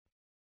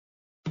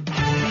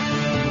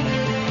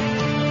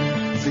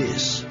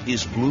This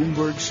is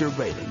Bloomberg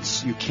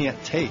Surveillance. You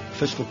can't take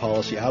fiscal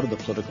policy out of the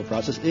political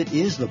process. It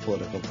is the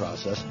political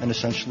process, and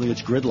essentially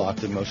it's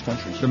gridlocked in most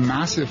countries. The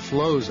massive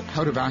flows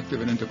out of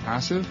active and into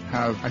passive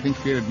have, I think,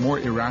 created more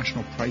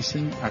irrational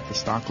pricing at the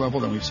stock level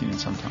than we've seen in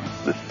some time.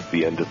 This is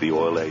the end of the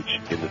oil age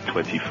in the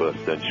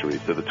 21st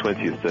century. So the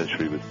 20th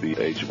century was the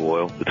age of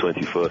oil. The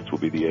 21st will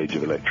be the age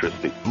of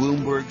electricity.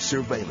 Bloomberg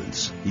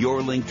Surveillance,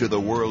 your link to the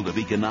world of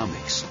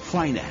economics,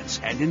 finance,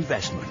 and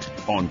investment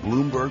on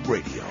Bloomberg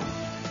Radio.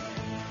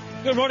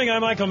 Good morning, I'm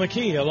Michael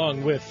McKee,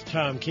 along with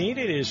Tom Keene.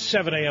 It is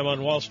 7 a.m.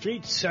 on Wall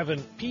Street,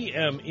 7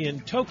 p.m.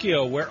 in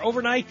Tokyo, where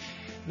overnight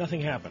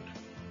nothing happened.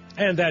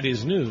 And that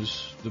is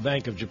news. The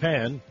Bank of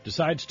Japan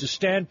decides to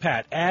stand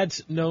pat,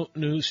 adds no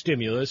new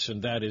stimulus,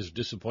 and that is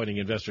disappointing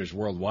investors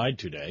worldwide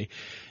today.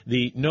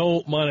 The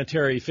no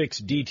monetary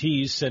fixed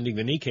DTs sending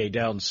the Nikkei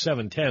down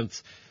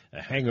 0.7,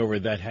 a hangover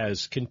that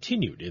has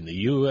continued in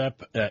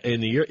Europe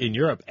and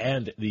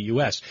the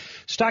U.S.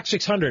 Stock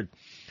 600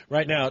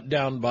 right now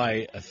down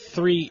by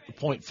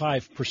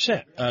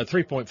 3.5%,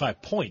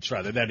 3.5 points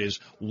rather. That is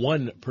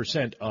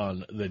 1%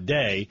 on the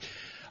day.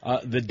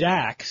 The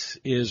DAX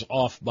is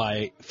off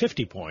by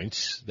 50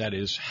 points. That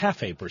is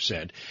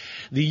 0.5%.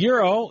 The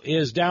euro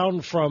is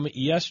down from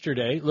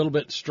yesterday, a little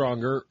bit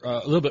stronger, a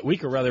little bit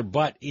weaker rather,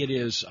 but it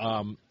is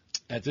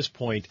at this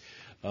point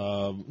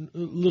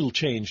little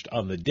changed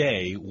on the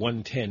day,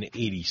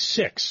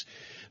 110.86.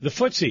 The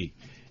FTSE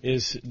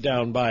is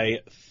down by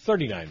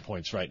 39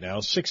 points right now,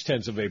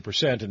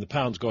 0.6%, and the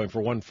pound's going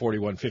for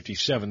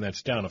 141.57.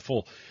 That's down a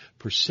full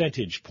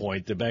percentage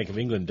point. The Bank of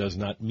England does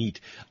not meet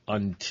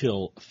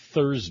until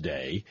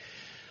Thursday.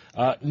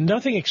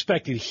 Nothing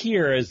expected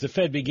here as the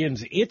Fed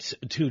begins its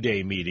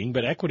two-day meeting,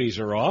 but equities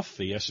are off.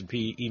 The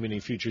S&P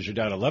E-mini futures are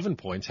down 11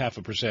 points,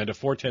 0.5%, a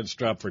 0.4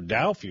 drop for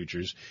Dow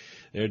futures.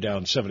 They're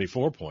down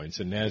 74 points,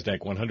 and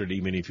NASDAQ 100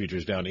 E-mini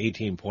futures down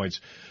 18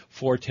 points,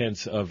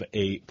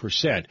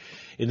 0.4%.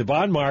 In the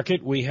bond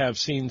market, we have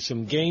seen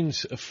some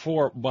gains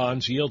for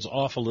bonds. Yields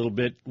off a little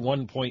bit.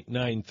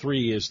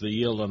 1.93 is the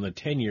yield on the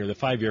 10-year. The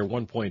 5-year,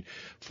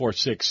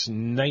 1.46,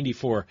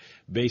 94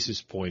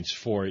 basis points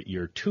for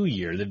your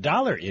 2-year. The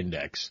dollar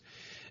index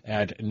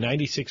at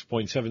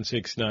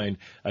 96.769,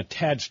 a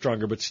tad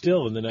stronger, but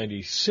still in the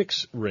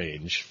 96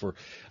 range for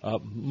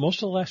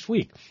most of the last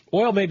week.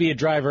 Oil may be a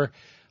driver.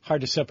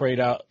 Hard to separate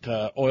out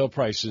oil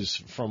prices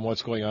from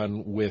what's going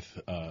on with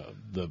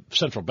the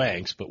central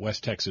banks, but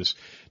West Texas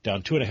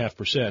down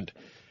 2.5%,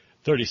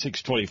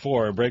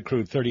 36.24. Brent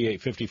crude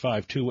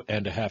 38.55,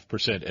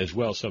 2.5% as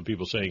well. Some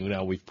people saying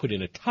now we've put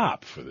in a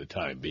top for the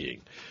time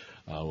being.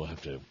 We'll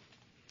have to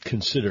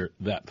consider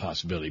that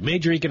possibility.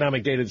 Major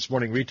economic data this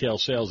morning, retail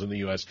sales in the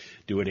U.S.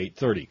 due at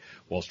 8:30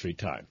 Wall Street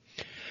time.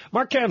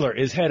 Marc Chandler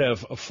is head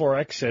of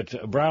Forex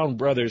at Brown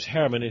Brothers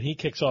Harriman, and he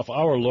kicks off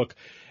our look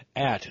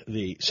at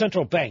the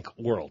central bank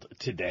world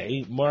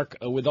today. Marc,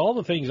 with all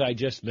the things I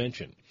just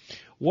mentioned,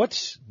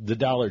 what's the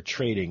dollar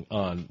trading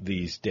on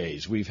these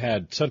days? We've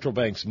had central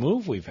banks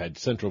move. We've had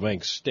central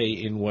banks stay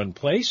in one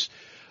place.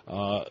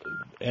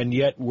 And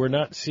yet we're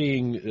not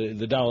seeing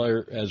the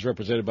dollar, as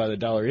represented by the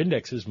dollar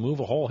indexes, move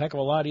a whole heck of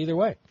a lot either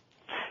way.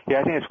 Yeah,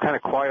 I think it's kind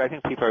of quiet. I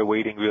think people are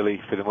waiting, really,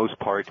 for the most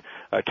part,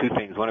 two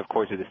things. One, of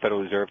course, is the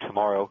Federal Reserve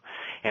tomorrow.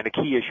 And the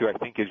key issue, I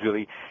think, is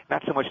really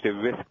not so much the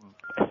risk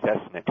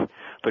assessment,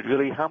 but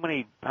really how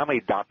many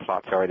dot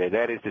plots are there?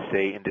 That is to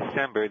say, in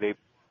December, they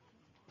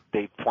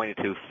pointed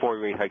to 4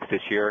 rate hikes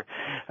this year.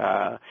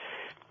 Are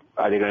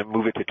they going to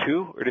move it to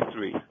 2 or to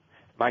 3?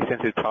 My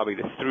sense is probably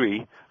to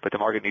 3, but the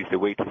market needs to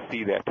wait to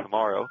see that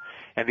tomorrow.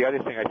 And the other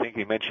thing I think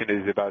you mentioned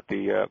is about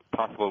the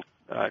possible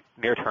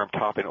near-term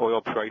top in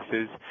oil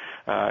prices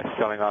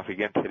selling off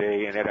again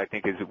today, and that I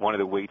think is one of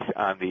the weights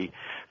on the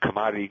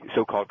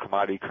so-called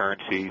commodity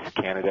currencies,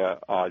 Canada,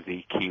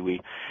 Aussie,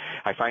 Kiwi.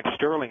 I find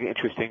sterling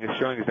interesting.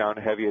 Sterling is down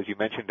heavy, as you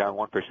mentioned, down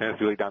 1%.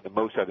 It's really down the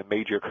most out of the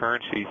major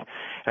currencies.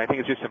 And I think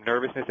it's just some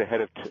nervousness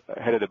ahead of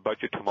the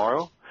budget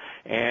tomorrow,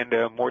 and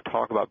more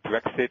talk about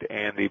Brexit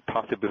and the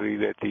possibility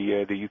that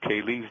the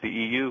UK leaves the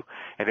EU,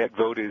 and that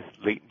vote is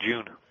late in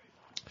June.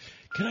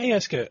 Can I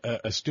ask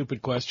a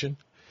stupid question?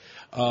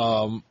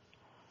 The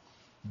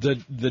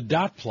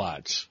dot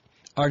plots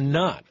are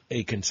not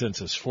a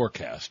consensus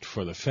forecast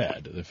for the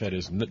Fed. The Fed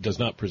does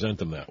not present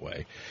them that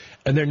way,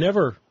 and they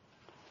never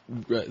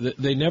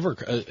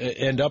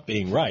end up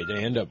being right.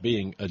 They end up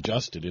being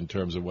adjusted in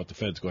terms of what the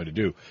Fed's going to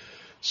do.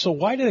 So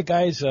why do the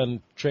guys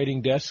on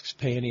trading desks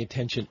pay any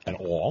attention at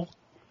all?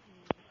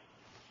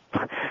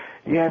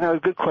 Yeah, no,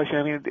 good question.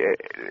 I mean,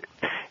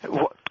 a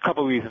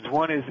couple of reasons.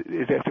 One is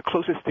that's the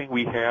closest thing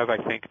we have, I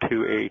think,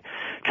 to a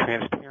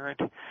transparent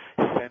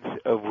sense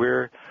of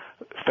where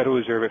Federal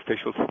Reserve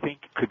officials think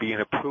could be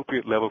an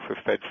appropriate level for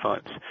Fed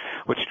funds.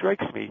 What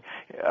strikes me,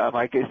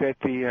 Mike, is that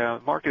the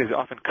market is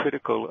often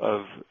critical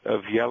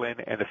of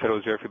Yellen and the Federal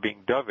Reserve for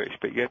being dovish,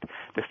 but yet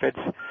the Fed's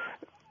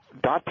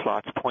dot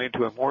plots point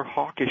to a more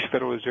hawkish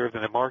Federal Reserve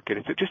than the market.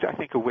 It's just, I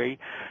think, a way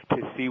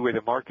to see where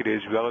the market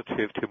is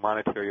relative to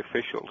monetary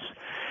officials.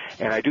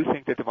 And I do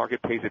think that the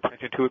market pays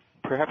attention to it,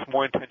 perhaps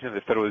more attention than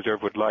the Federal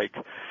Reserve would like.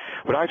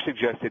 What I've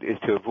suggested is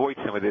to avoid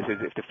some of this is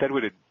if the Fed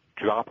were to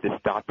drop this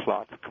dot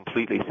plot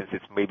completely, since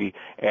it maybe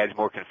adds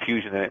more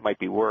confusion than it might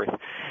be worth,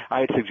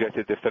 I had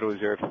suggested the Federal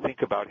Reserve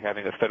think about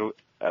having a federal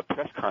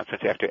press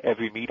conference after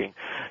every meeting,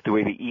 the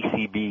way the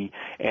ECB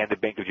and the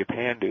Bank of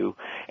Japan do,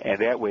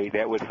 and that way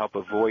that would help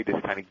avoid this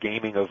kind of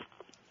gaming of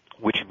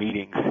which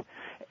meetings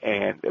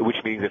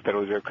the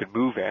Federal Reserve could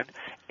move in,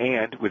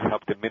 and would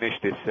help diminish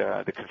this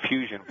the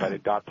confusion by the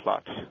dot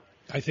plots.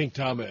 I think,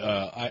 Tom,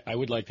 I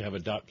would like to have a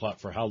dot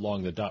plot for how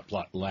long the dot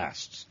plot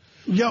lasts.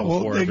 Yeah,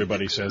 before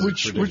everybody says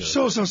which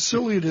shows how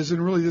silly it is,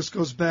 and really this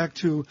goes back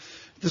to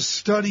the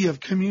study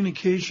of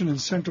communication in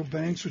central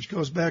banks, which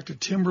goes back to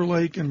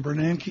Timberlake and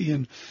Bernanke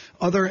and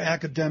other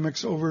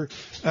academics over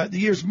the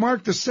years.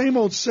 Mark, the same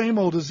old,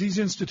 as these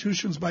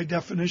institutions by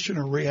definition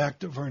are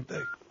reactive, aren't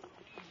they?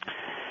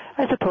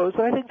 I suppose,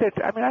 but I think that,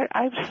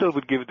 I still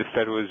would give the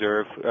Federal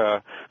Reserve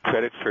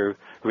credit for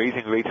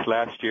raising rates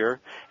last year,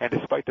 and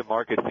despite the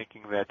market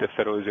thinking that the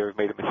Federal Reserve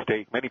made a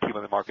mistake, many people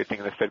in the market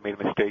thinking the Fed made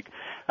a mistake,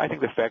 I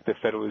think the fact that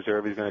the Federal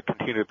Reserve is going to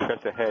continue to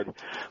press ahead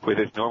with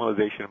its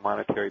normalization of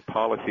monetary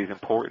policy is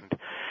important.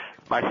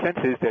 My sense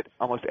is that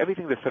almost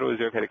everything the Federal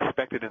Reserve had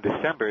expected in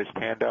December has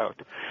panned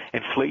out.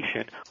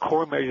 Inflation,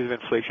 core measures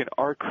of inflation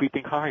are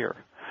creeping higher.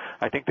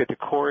 I think that the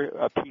core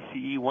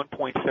PCE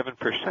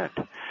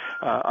 1.7%.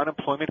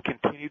 Unemployment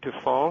continued to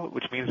fall,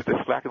 which means that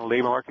the slack in the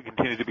labor market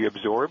continued to be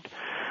absorbed.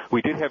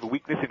 We did have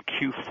weakness in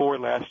Q4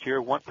 last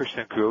year,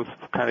 1% growth,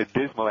 kind of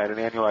dismal at an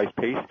annualized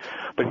pace.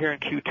 But here in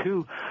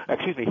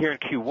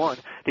Q1,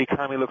 the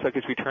economy looks like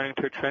it's returning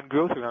to a trend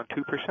growth around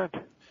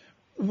 2%.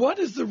 What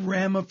is the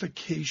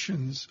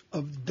ramifications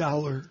of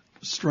dollar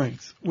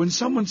strength? When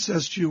someone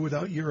says to you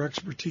without your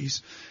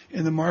expertise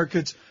in the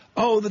markets,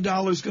 oh, the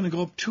dollar's going to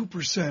go up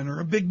 2% or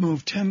a big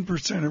move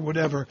 10% or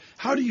whatever,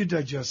 how do you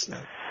digest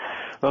that?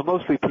 Well,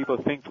 mostly people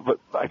think, but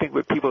I think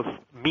what people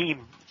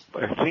mean,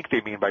 or think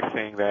they mean by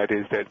saying that,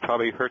 is that it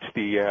probably hurts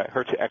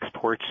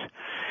exports,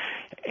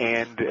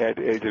 and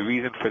is a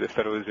reason for the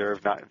Federal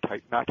Reserve not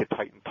to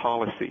tighten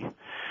policy.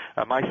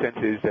 My sense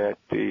is that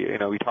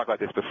we talked about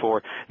this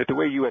before, that the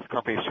way U.S.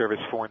 companies service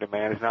foreign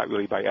demand is not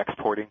really by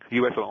exporting. The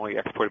U.S. will only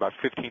export about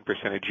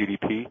 15% of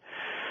GDP.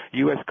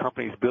 U.S.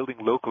 companies building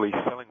locally,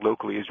 selling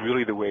locally is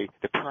really the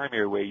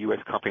primary way U.S.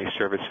 companies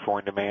service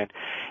foreign demand.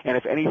 And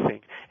if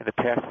anything, in the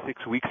past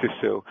 6 weeks or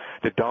so,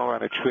 the dollar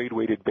on a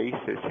trade-weighted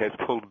basis has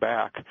pulled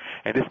back,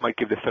 and this might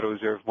give the Federal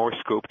Reserve more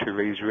scope to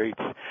raise rates.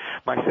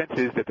 My sense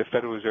is that the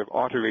Federal Reserve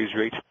ought to raise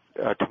rates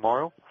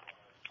tomorrow.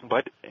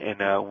 But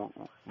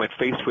when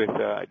faced with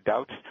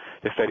doubts,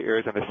 the Fed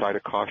errs on the side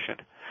of caution.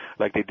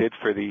 Like they did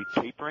for the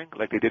tapering,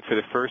 like they did for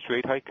the first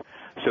rate hike,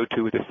 so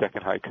too with the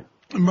second hike.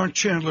 Marc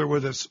Chandler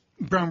with us,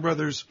 Brown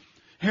Brothers,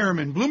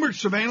 Harriman. Bloomberg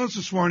Surveillance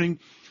this morning,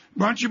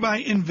 brought to you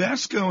by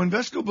Invesco.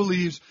 Invesco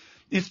believes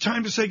it's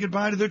time to say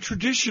goodbye to their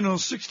traditional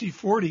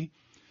 60-40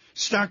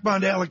 stock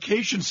bond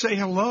allocation. Say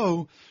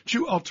hello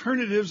to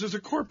alternatives as a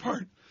core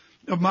part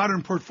of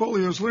modern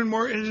portfolios. Learn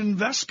more at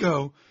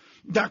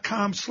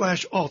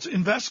Invesco.com/alts.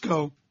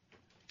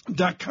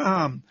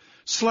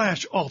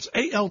 Invesco.com/alts.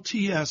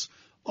 ALTS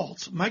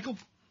alts. Michael?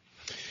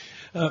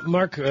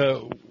 Mark,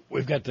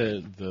 we've got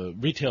the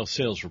retail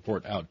sales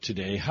report out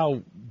today.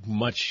 How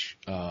much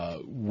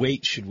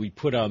weight should we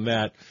put on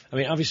that? I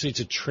mean, obviously it's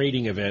a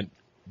trading event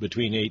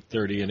between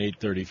 8:30 and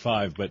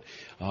 8:35, but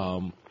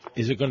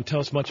is it going to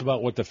tell us much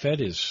about what the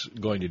Fed is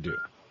going to do?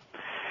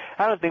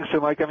 I don't think so,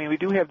 Mike. I mean, we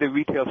do have the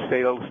retail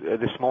sales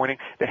this morning.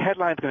 The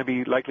headline is going to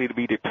be likely to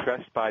be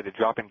depressed by the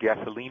drop in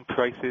gasoline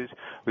prices.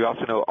 We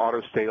also know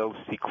auto sales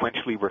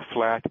sequentially were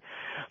flat.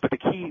 But the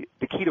key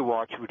to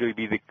watch would really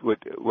be what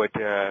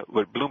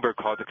Bloomberg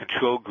calls the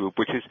control group,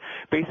 which is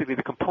basically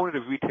the component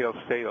of retail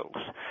sales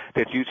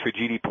that's used for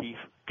GDP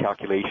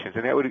calculations,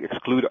 and that would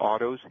exclude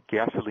autos,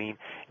 gasoline,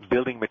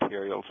 building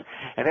materials,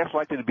 and that's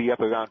likely to be up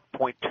around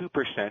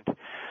 0.2%,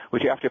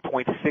 which after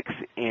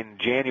 0.6 in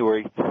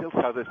January still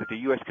tells us that the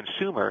U.S.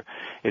 consumer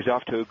is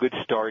off to a good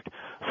start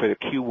for the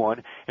Q1.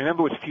 And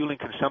remember, what's fueling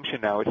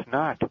consumption now? It's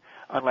not,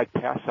 unlike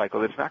past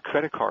cycles, it's not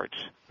credit cards.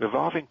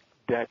 Revolving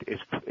debt is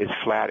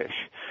flattish.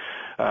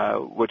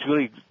 What's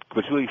really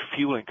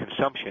fueling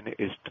consumption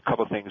is a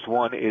couple of things.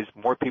 One is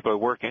more people are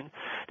working;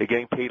 they're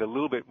getting paid a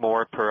little bit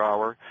more per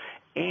hour.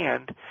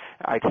 And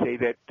I'd say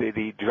that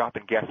the drop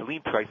in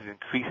gasoline prices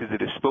increases the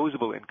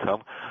disposable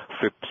income,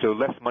 so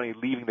less money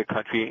leaving the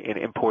country in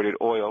imported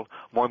oil,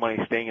 more money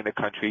staying in the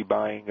country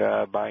buying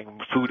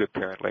food,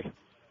 apparently.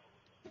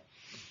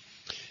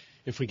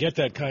 If we get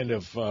that kind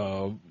of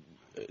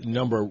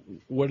number,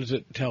 what does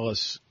it tell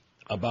us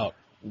about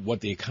what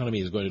the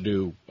economy is going to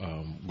do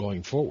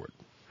going forward?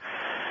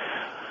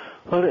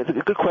 Well, it's a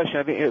good question.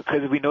 I mean,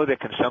 because we know that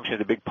consumption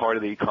is a big part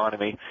of the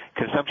economy.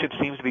 Consumption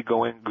seems to be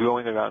growing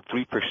around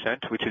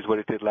 3%, which is what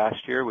it did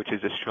last year, which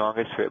is the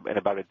strongest in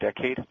about a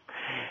decade.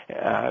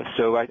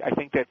 So I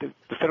think that the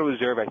Federal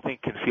Reserve, I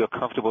think, can feel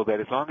comfortable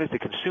that as long as the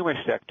consumer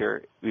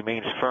sector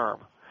remains firm,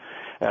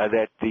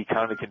 that the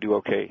economy can do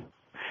okay.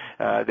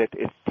 That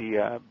if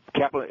the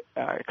capital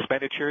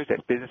expenditures,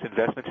 that business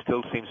investment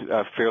still seems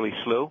fairly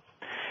slow.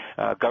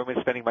 Government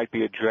spending might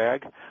be a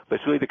drag, but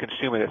it's really the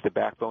consumer that's the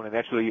backbone, and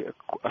that's really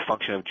a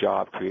function of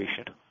job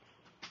creation.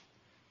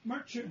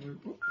 Marc Chandler,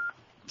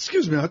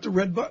 excuse me, I hit the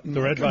red button.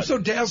 I'm so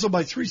dazzled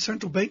by 3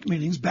 central bank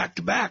meetings back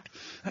to back,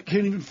 I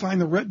can't even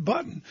find the red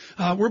button.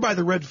 We're by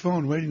the red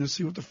phone waiting to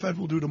see what the Fed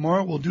will do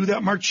tomorrow. We'll do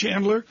that. Marc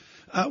Chandler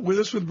with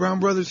us with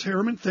Brown Brothers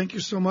Harriman. Thank you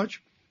so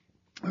much,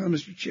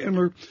 Mr.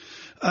 Chandler.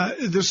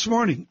 This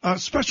morning,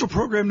 special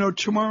program note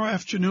tomorrow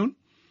afternoon.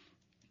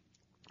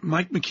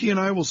 Mike, McKee, and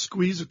I will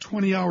squeeze a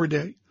 20-hour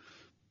day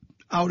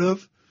out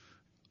of,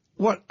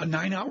 a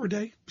 9-hour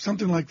day?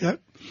 Something like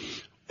that.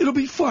 It'll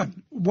be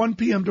fun. 1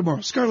 p.m.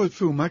 tomorrow. Scarlett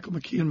Fu, Michael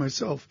McKee, and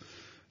myself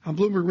on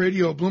Bloomberg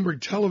Radio,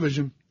 Bloomberg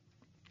Television,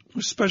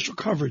 with special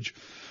coverage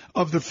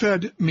of the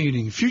Fed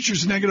meeting.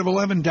 Futures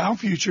 -11, Dow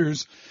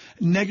futures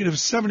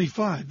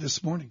 -75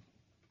 this morning.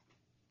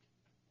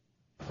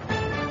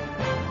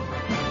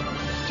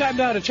 Time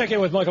now to check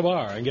in with Michael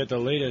Barr and get the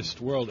latest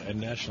world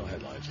and national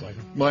headlines.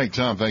 Michael. Mike,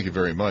 Tom, thank you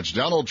very much.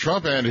 Donald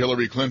Trump and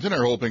Hillary Clinton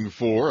are hoping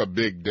for a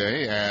big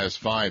day as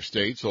 5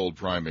 states hold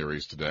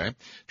primaries today.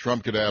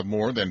 Trump could have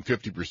more than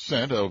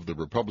 50% of the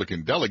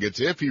Republican delegates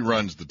if he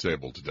runs the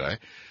table today.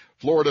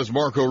 Florida's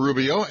Marco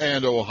Rubio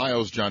and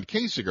Ohio's John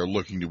Kasich are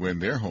looking to win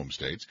their home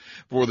states.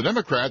 For the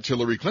Democrats,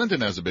 Hillary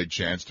Clinton has a big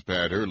chance to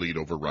pad her lead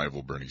over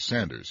rival Bernie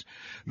Sanders.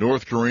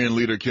 North Korean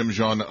leader Kim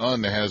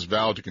Jong-un has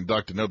vowed to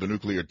conduct another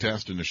nuclear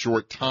test in a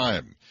short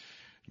time.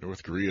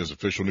 North Korea's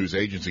official news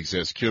agency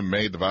says Kim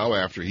made the vow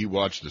after he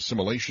watched the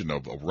simulation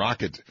of a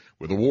rocket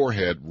with a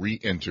warhead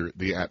re-enter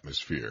the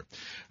atmosphere.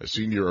 A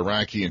senior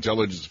Iraqi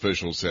intelligence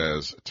official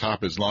says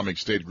top Islamic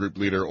State group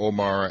leader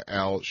Omar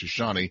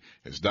al-Shishani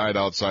has died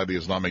outside the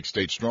Islamic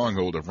State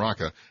stronghold of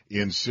Raqqa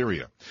in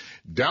Syria.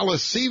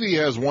 Dallas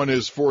Seavey has won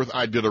his 4th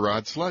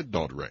Iditarod sled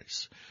dog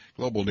race.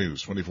 Global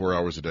news 24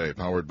 hours a day,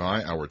 powered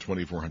by our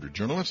 2,400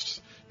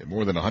 journalists and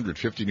more than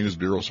 150 news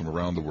bureaus from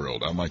around the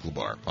world. I'm Michael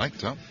Barr. Mike,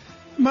 Tom?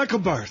 Michael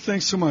Barr,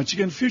 thanks so much.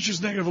 Again,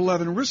 futures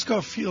 -11,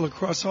 risk-off feel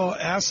across all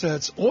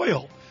assets.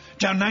 Oil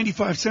down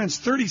 95 cents,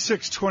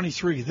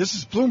 36.23. This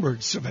is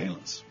Bloomberg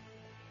Surveillance.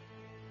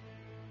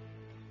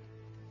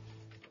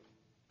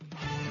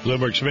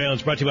 Bloomberg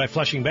Surveillance brought to you by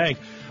Flushing Bank.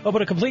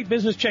 Open a complete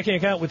business checking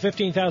account with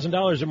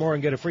 $15,000 or more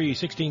and get a free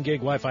 16-gig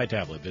Wi-Fi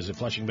tablet. Visit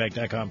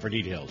flushingbank.com for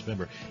details.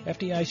 Member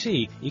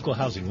FDIC, Equal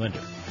Housing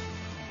Lender.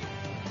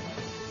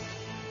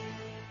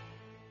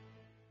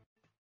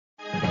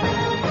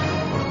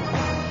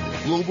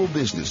 Global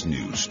business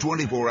news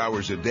 24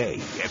 hours a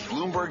day at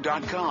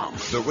Bloomberg.com,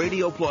 the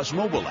Radio Plus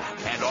mobile app,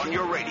 and on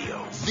your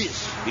radio.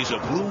 This is a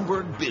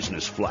Bloomberg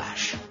Business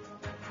Flash.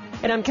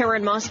 And I'm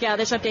Karen Moscow.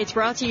 This update's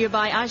brought to you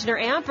by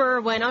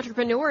EisnerAmper. When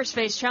entrepreneurs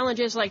face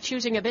challenges like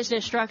choosing a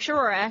business structure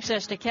or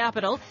access to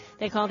capital,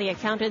 they call the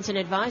accountants and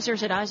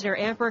advisors at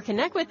EisnerAmper.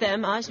 Connect with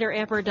them,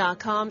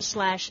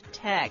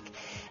 EisnerAmper.com/tech.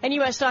 And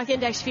U.S. stock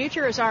index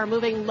futures are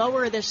moving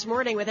lower this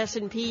morning with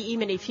S&P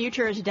E-mini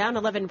futures down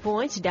 11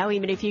 points, Dow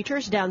E-mini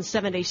futures down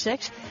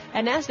 76,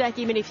 and NASDAQ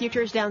E-mini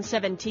futures down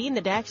 17.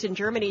 The DAX in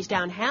Germany's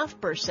down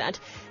 0.5%.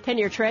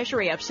 10-year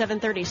Treasury up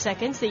 7/30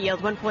 seconds, the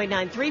yield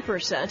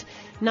 1.93%.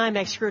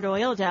 NYMEX crude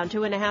oil down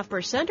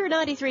 2.5% or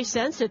 93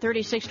 cents to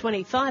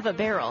 36.25 a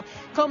barrel.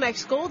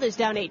 COMEX gold is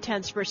down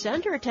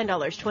 0.8% or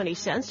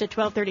 $10.20 to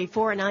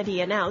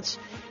 1234.90 an ounce.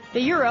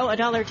 The euro,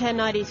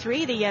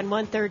 $1.1093, the yen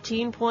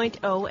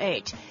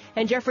 113.08.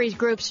 And Jefferies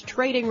Group's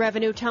trading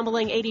revenue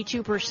tumbling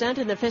 82%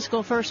 in the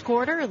fiscal first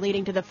quarter,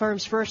 leading to the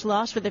firm's first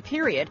loss for the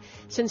period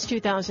since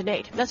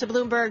 2008. That's a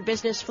Bloomberg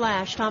Business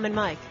Flash. Tom and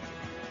Mike.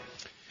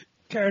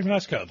 Karen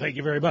Moscow, thank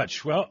you very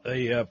much. Well,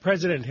 the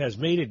president has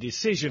made a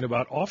decision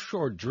about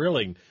offshore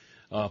drilling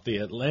off the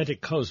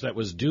Atlantic coast that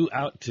was due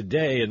out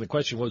today. And the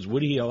question was,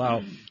 would he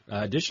allow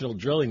additional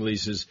drilling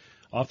leases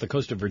off the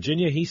coast of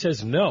Virginia? He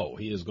says no.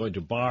 He is going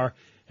to bar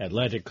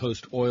Atlantic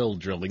coast oil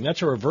drilling.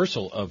 That's a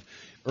reversal of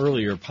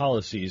earlier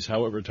policies.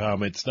 However,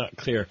 Tom, it's not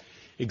clear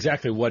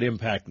exactly what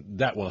impact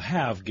that will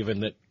have, given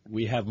that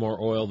we have more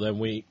oil than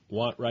we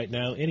want right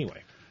now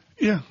anyway.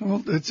 Yeah,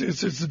 well,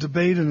 it's a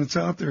debate, and it's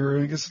out there.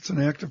 I guess it's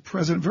an active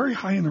president, very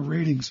high in the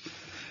ratings.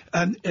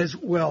 And as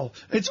well,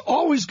 it's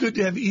always good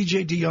to have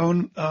E.J.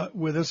 Dionne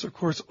with us, of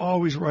course,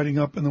 always writing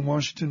up in the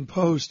Washington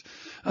Post.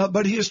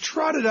 But he has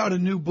trotted out a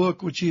new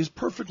book, which he has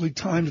perfectly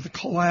timed the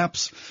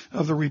collapse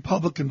of the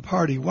Republican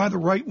Party, why the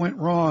right went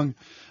wrong.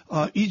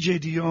 E.J.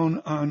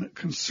 Dionne on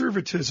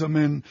conservatism,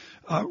 and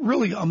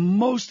really a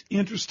most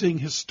interesting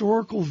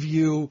historical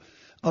view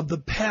of the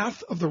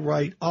path of the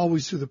right,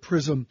 always through the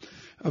prism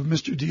of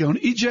Mr. Dionne.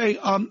 E.J.,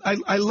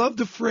 I love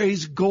the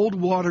phrase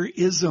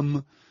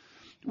Goldwater-ism,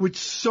 which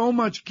so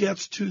much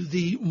gets to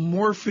the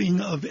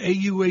morphing of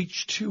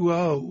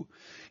AuH2O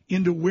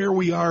into where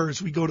we are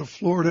as we go to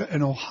Florida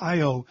and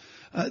Ohio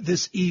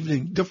this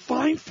evening.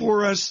 Define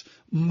for us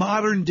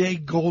modern-day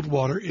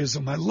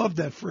Goldwater-ism. I love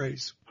that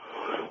phrase.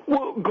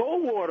 Well,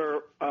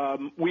 Goldwater,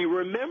 we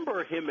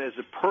remember him as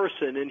a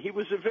person, and he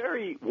was a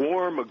very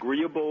warm,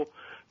 agreeable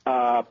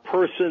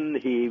person.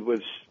 He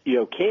was,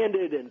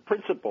 candid and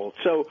principled.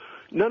 So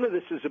none of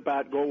this is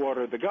about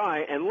Goldwater the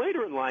guy. And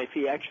later in life,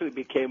 he actually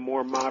became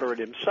more moderate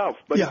himself.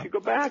 But if you go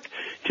back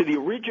to the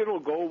original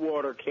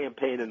Goldwater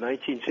campaign in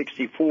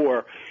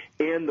 1964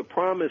 and the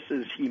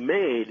promises he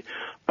made,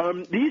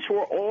 these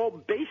were all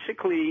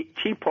basically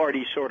Tea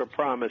Party sort of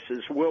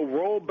promises. We'll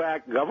roll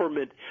back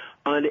government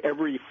on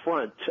every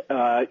front.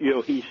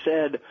 He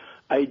said,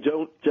 I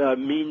don't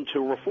mean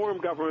to reform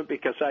government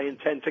because I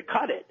intend to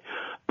cut it.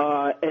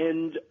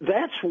 And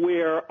that's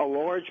where a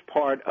large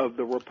part of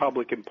the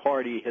Republican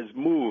Party has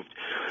moved.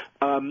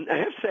 I have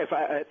to say,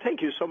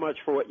 thank you so much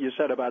for what you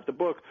said about the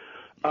book.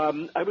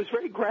 I was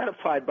very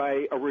gratified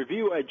by a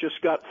review I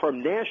just got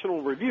from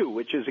National Review,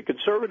 which is a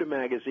conservative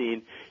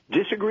magazine,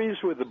 disagrees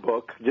with the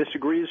book,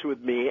 disagrees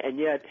with me, and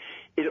yet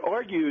it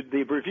argued,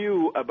 the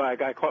review by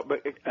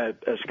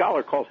a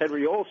scholar called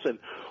Henry Olson,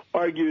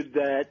 argued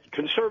that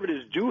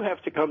conservatives do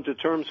have to come to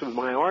terms with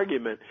my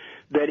argument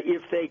that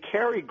if they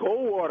carry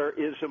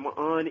Goldwater-ism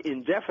on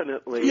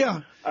indefinitely,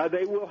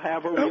 they will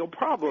have a real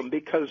problem,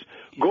 because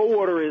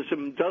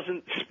Goldwater-ism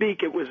doesn't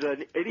speak. It was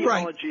an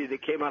ideology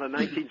that came out in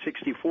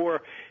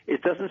 1964.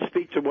 It doesn't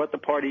speak to what the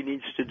party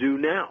needs to do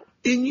now.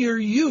 In your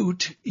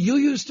youth, you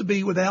used to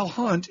be with Al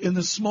Hunt in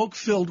the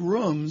smoke-filled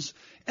rooms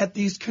at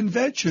these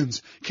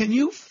conventions. Can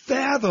you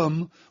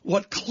fathom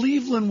what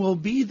Cleveland will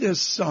be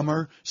this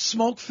summer,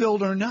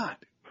 smoke-filled or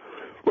not?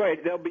 Right,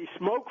 there'll be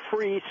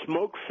smoke-free,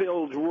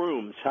 smoke-filled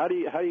rooms. How do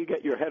you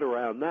get your head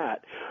around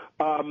that?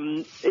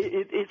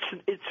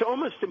 It's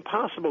almost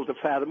impossible to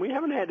fathom. We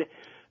haven't had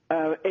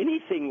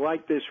anything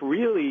like this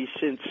really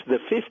since the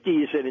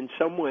 50s, and in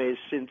some ways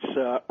since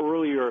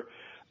earlier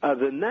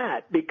than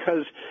that,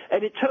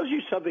 and it tells you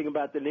something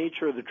about the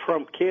nature of the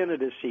Trump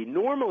candidacy.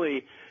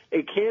 Normally,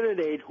 a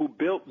candidate who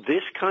built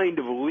this kind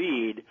of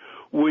lead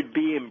would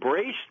be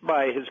embraced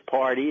by his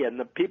party, and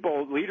the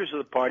leaders of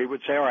the party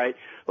would say, all right,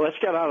 let's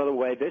get out of the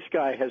way. This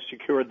guy has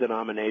secured the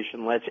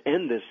nomination. Let's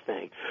end this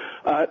thing.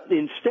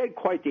 Instead,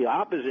 quite the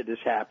opposite is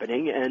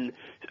happening, and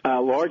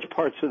large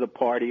parts of the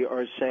party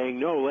are saying,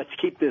 no, let's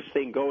keep this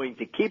thing going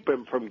to keep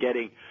him from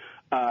getting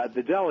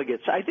the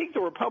delegates. I think the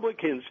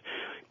Republicans,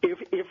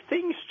 if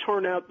things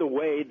turn out the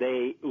way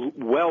they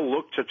well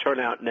look to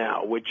turn out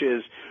now, which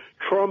is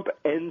Trump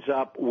ends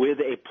up with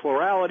a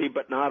plurality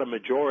but not a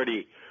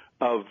majority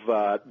of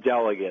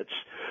delegates,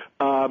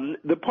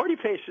 the party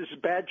faces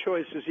bad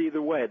choices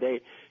either way.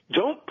 They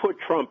don't put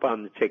Trump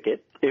on the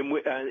ticket. They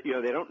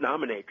don't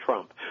nominate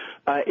Trump,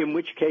 in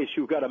which case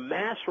you've got a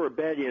mass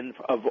rebellion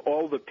of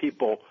all the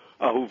people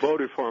who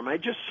voted for him. I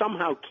just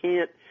somehow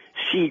can't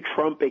see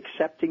Trump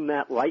accepting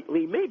that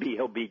lightly. Maybe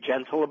he'll be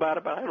gentle about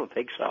it, but I don't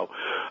think so.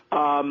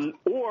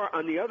 Or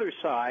on the other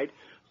side,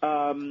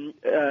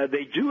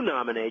 they do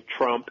nominate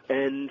Trump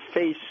and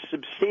face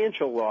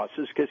substantial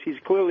losses because he's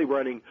clearly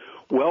running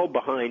well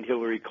behind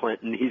Hillary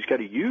Clinton. He's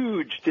got a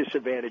huge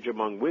disadvantage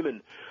among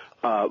women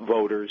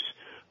voters.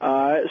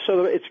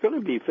 So it's going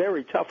to be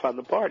very tough on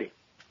the party.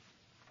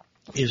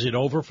 Is it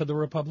over for the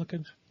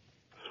Republicans?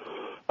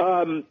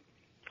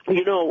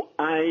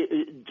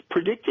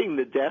 Predicting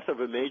the death of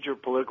a major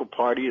political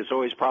party is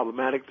always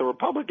problematic. The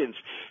Republicans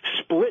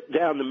split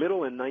down the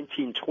middle in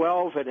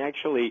 1912, and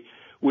actually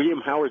William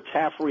Howard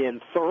Taft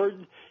ran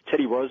third.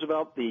 Teddy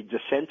Roosevelt, the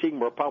dissenting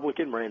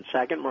Republican, ran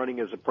second, running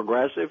as a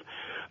progressive.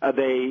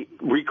 They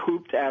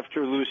recouped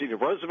after losing to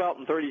Roosevelt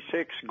in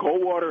 36.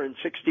 Goldwater in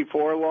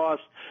 64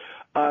 lost.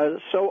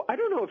 So I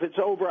don't know if it's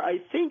over. I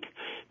think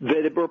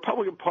that the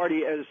Republican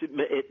Party as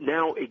it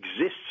now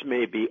exists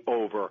may be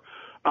over.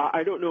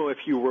 I don't know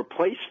if you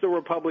replace the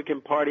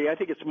Republican Party. I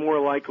think it's more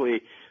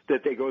likely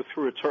that they go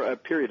through a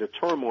period of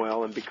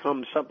turmoil and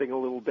become something a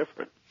little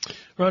different.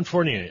 Ron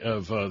Fournier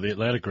of the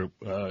Atlantic Group,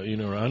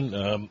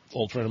 Ron,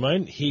 old friend of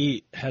mine,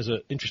 he has an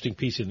interesting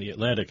piece in the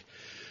Atlantic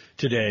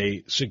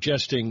today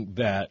suggesting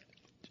that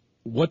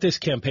what this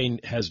campaign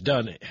has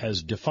done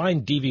has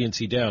defined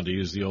deviancy down, to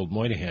use the old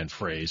Moynihan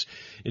phrase,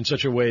 in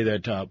such a way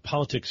that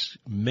politics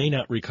may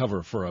not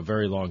recover for a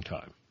very long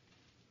time.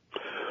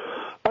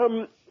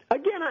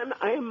 Again,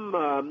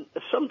 I'm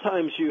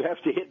sometimes you have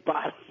to hit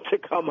bottom to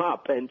come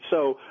up, and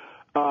so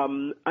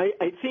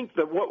I think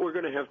that what we're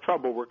going to have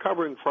trouble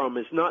recovering from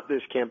is not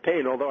this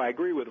campaign, although I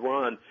agree with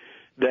Ron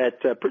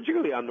that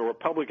particularly on the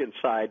Republican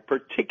side,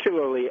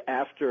 particularly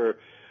after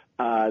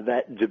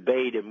that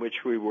debate in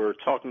which we were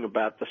talking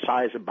about the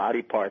size of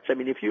body parts. I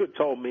mean, if you had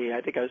told me,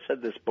 I think I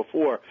said this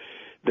before,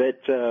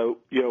 that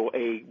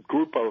a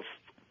group of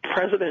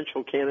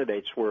presidential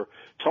candidates were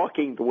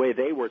talking the way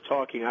they were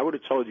talking, I would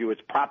have told you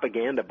it's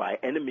propaganda by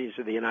enemies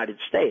of the United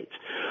States.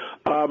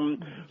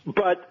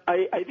 But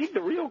I think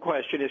the real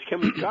question is,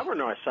 can we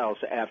govern ourselves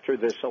after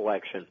this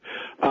election?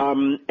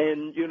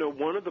 And, you know,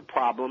 one of the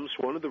problems,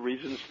 one of the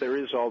reasons there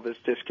is all this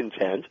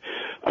discontent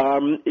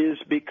is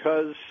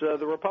because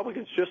the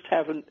Republicans just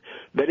haven't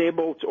been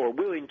able to, or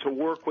willing to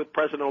work with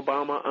President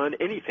Obama on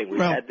anything.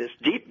 We've had this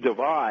deep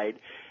divide.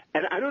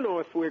 And I don't know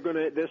if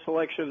this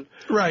election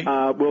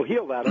will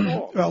heal that at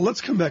all. Well, let's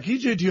come back.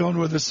 E.J. Dionne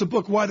with us, the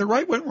book, Why the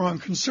Right Went Wrong,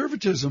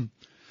 Conservatism,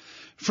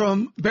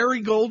 from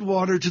Barry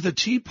Goldwater to the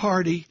Tea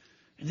Party.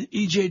 And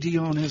E.J.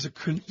 Dionne has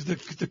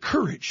the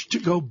courage to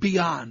go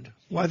beyond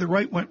why the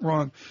right went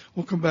wrong.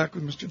 We'll come back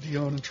with Mr.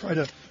 Dionne and try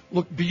to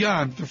look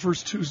beyond the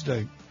first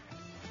Tuesday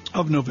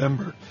of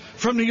November.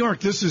 From New York,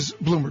 this is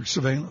Bloomberg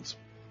Surveillance.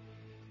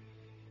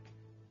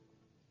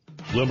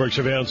 Bloomberg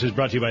Surveillance is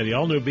brought to you by the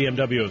all-new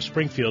BMW of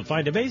Springfield.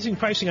 Find amazing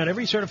pricing on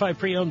every certified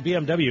pre-owned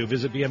BMW.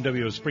 Visit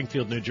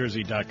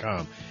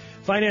BMWofSpringfieldNewJersey.com.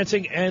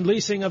 Financing and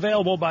leasing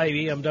available by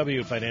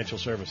BMW Financial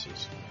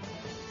Services.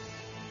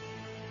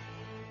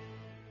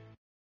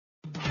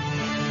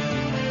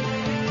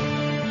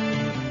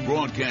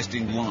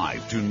 Broadcasting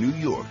live to New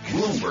York,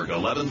 Bloomberg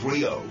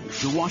 1130.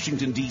 To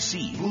Washington,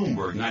 D.C.,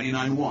 Bloomberg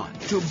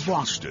 99.1. To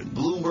Boston,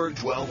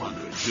 Bloomberg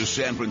 1200. To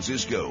San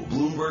Francisco,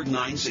 Bloomberg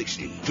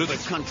 960. To the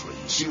country,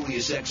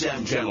 Sirius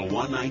XM Channel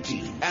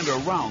 119. And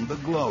around the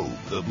globe,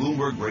 the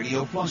Bloomberg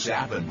Radio Plus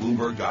app and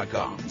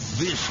Bloomberg.com.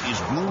 This is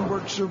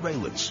Bloomberg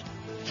Surveillance.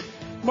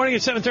 Morning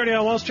at 7:30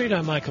 on Wall Street.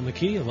 I'm Michael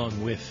McKee,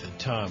 along with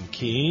Tom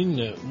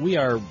Keene. We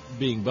are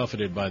being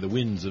buffeted by the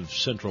winds of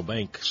central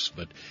banks,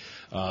 but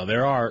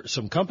there are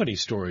some company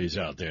stories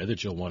out there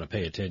that you'll want to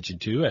pay attention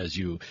to as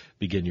you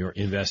begin your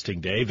investing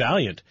day.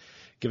 Valiant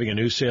giving a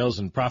new sales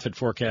and profit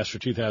forecast for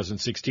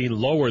 2016,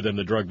 lower than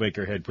the drug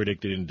maker had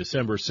predicted in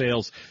December.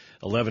 Sales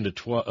 11 to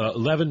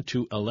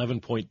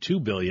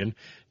 11.2 billion,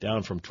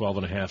 down from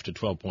 12.5 to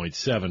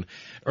 12.7.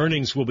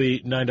 Earnings will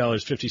be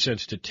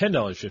 $9.50 to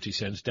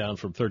 $10.50, down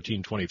from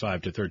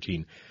 13.25 to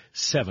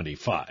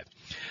 13.75.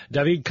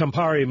 David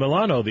Campari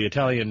Milano, the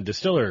Italian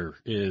distiller,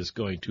 is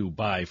going to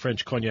buy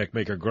French cognac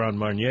maker Grand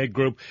Marnier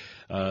Group.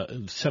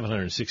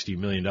 $760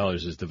 million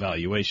is the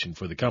valuation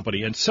for the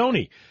company. And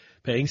Sony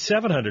paying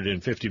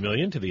 $750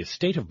 million to the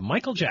estate of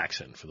Michael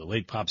Jackson for the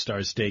late pop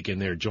star's stake in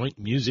their joint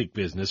music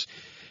business.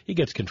 It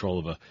gets control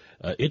of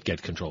a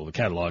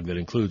catalog that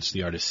includes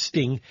the artists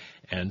Sting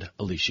and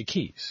Alicia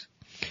Keys.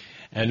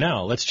 And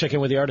now let's check in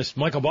with the artist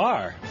Michael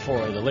Barr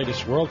for the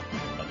latest world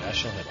of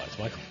national headlines.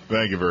 Michael.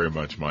 Thank you very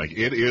much, Mike.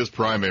 It is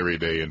primary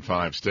day in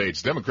 5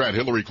 states. Democrat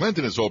Hillary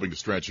Clinton is hoping to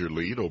stretch her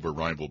lead over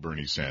rival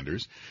Bernie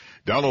Sanders.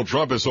 Donald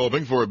Trump is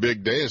hoping for a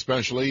big day,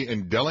 especially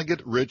in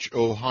delegate-rich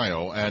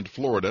Ohio and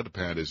Florida, to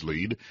pad his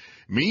lead.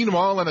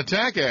 Meanwhile, an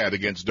attack ad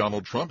against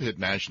Donald Trump hit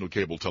national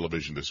cable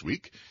television this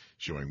week,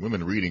 showing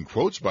women reading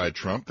quotes by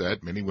Trump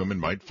that many women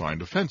might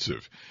find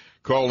offensive.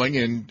 Calling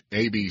in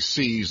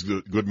ABC's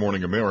Good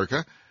Morning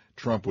America,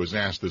 Trump was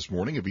asked this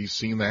morning if he's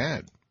seen the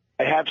ad.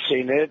 I have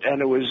seen it,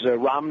 and it was a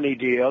Romney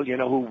deal,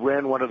 who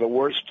ran one of the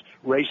worst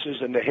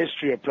races in the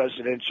history of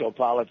presidential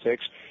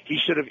politics. He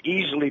should have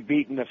easily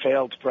beaten the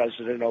failed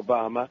President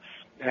Obama.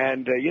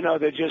 And,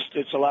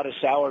 it's a lot of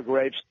sour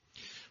grapes.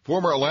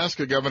 Former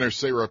Alaska Governor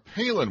Sarah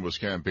Palin was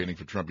campaigning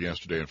for Trump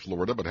yesterday in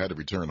Florida, but had to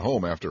return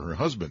home after her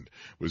husband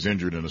was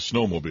injured in a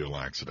snowmobile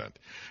accident.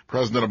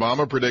 President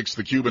Obama predicts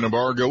the Cuban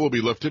embargo will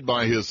be lifted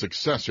by his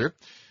successor.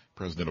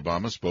 President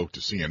Obama spoke to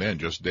CNN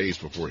just days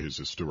before his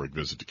historic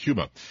visit to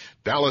Cuba.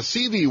 Dallas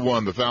CV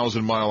won the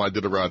 1,000-mile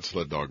Iditarod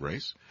sled dog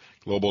race.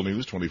 Global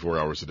news 24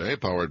 hours a day,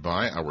 powered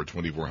by our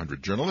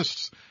 2,400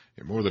 journalists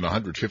in more than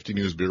 150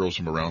 news bureaus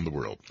from around the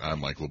world. I'm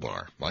Michael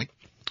Barr. Mike?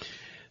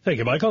 Thank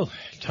you, Michael.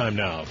 Time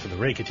now for the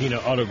Ray Catena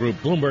Auto Group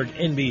Bloomberg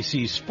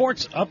NBC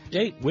Sports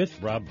Update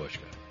with Rob Bushka.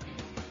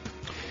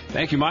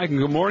 Thank you, Mike, and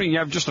good morning. You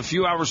have just a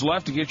few hours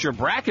left to get your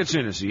brackets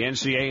in as the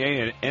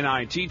NCAA and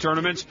NIT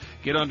tournaments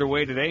get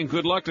underway today, and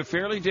good luck to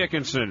Fairleigh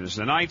Dickinson as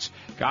the Knights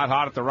got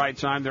hot at the right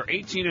time. They're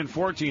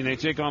 18-14. They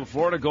take on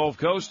Florida Gulf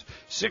Coast.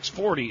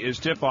 6:40 is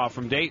tip-off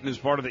from Dayton as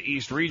part of the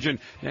East Region.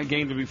 That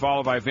game to be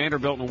followed by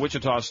Vanderbilt and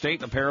Wichita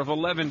State, a pair of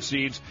 11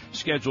 seeds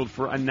scheduled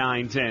for a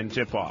 9-10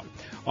 tip-off.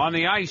 On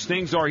the ice,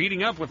 things are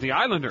heating up with the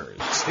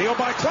Islanders. Steal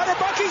by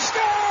Clutterbuck. He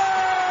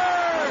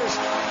scores!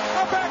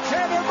 A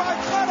backhander by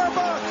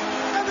Clutterbuck.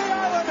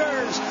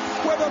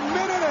 With a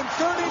minute and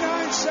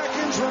 39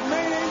 seconds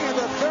remaining in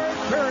the third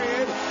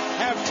period,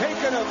 have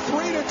taken a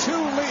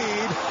 3-2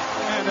 lead,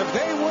 and if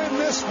they win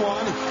this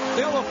one,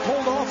 they'll have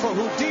pulled off a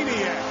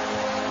Houdini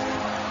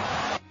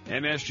act.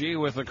 MSG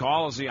with the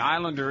call as the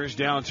Islanders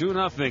down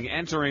 2-0,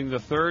 entering the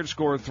third,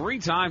 scored 3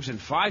 times in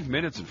 5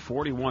 minutes and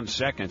 41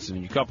 seconds.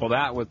 And you couple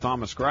that with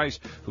Thomas Greiss,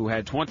 who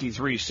had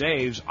 23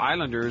 saves.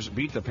 Islanders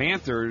beat the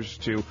Panthers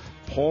to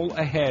pull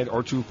ahead,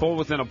 or to pull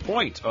within a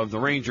point of the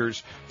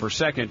Rangers for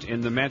second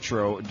in the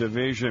Metro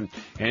Division.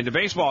 And to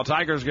baseball,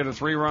 Tigers get a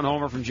 3-run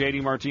homer from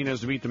J.D.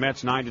 Martinez to beat the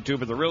Mets 9-2.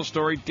 But the real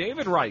story,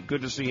 David Wright,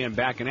 good to see him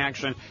back in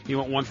action. He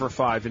went 1 for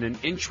 5 in an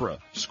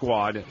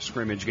intra-squad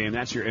scrimmage game.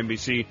 That's your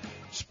NBC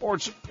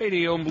Sports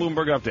Radio and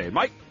Bloomberg update.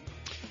 Mike?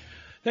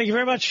 Thank you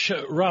very much,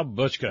 Rob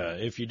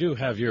Buchka. If you do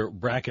have your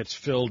brackets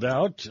filled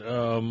out,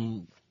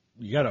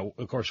 you got to,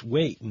 of course,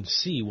 wait and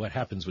see what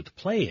happens with the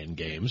play-in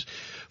games.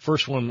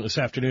 First one this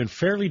afternoon,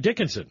 Fairleigh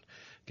Dickinson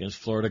against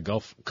Florida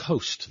Gulf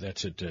Coast.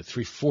 That's at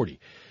 3:40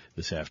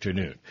 this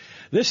afternoon.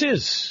 This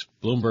is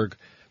Bloomberg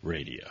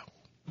Radio.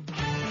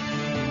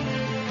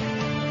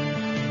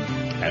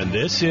 And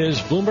this is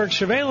Bloomberg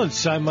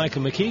Surveillance. I'm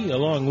Michael McKee,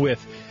 along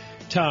with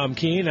Tom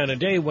Keene, on a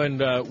day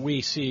when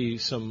we see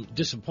some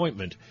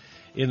disappointment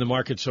in the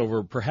markets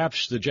over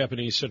perhaps the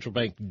Japanese central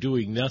bank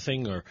doing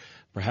nothing, or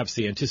perhaps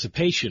the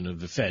anticipation of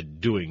the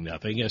Fed doing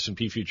nothing.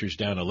 S&P futures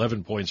down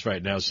 11 points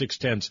right now,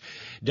 0.6.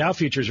 Dow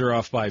futures are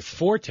off by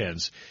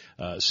 0.4,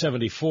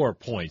 74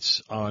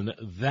 points on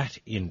that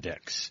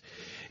index.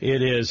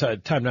 It is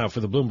time now for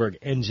the Bloomberg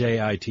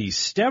NJIT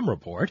STEM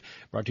report,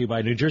 brought to you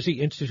by New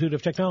Jersey Institute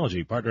of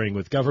Technology, partnering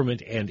with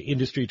government and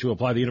industry to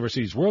apply the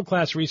university's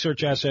world-class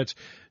research assets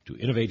to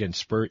innovate and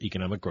spur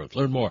economic growth.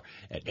 Learn more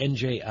at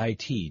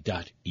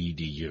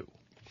njit.edu.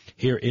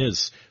 Here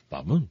is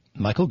Bob Moon.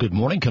 Michael, good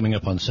morning. Coming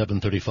up on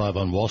 7:35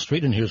 on Wall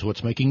Street, and here's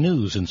what's making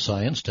news in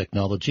science,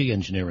 technology,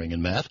 engineering,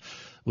 and math.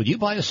 Would you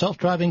buy a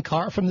self-driving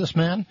car from this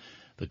man?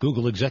 The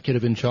Google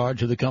executive in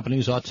charge of the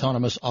company's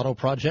autonomous auto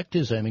project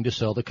is aiming to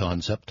sell the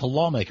concept to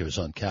lawmakers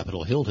on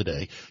Capitol Hill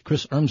today.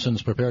 Chris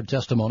Urmson's prepared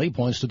testimony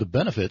points to the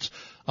benefits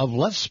of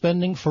less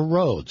spending for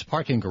roads,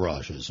 parking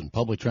garages, and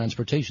public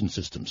transportation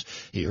systems.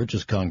 He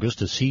urges Congress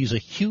to seize a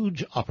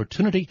huge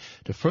opportunity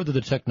to further the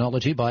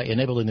technology by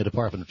enabling the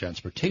Department of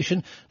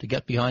Transportation to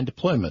get behind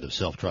deployment of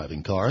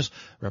self-driving cars.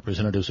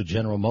 Representatives of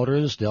General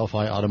Motors,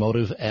 Delphi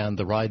Automotive, and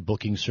the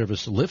ride-booking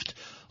service Lyft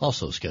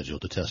also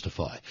scheduled to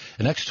testify.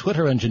 An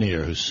ex-Twitter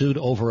engineer who sued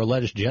over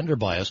alleged gender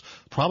bias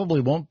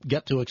probably won't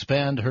get to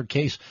expand her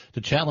case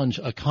to challenge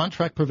a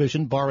contract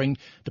provision barring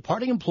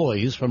departing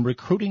employees from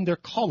recruiting their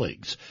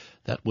colleagues.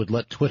 That would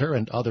let Twitter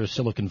and other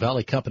Silicon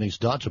Valley companies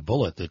dodge a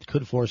bullet that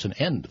could force an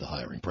end to the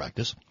hiring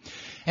practice.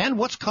 And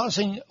what's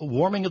causing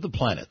warming of the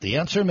planet? The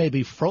answer may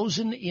be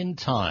frozen in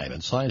time,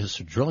 and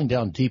scientists are drilling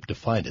down deep to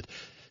find it.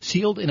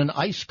 Sealed in an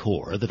ice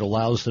core that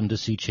allows them to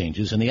see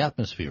changes in the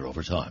atmosphere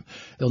over time.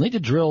 They'll need to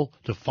drill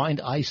to find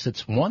ice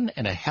that's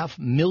 1.5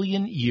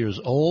 million years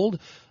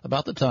old,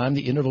 about the time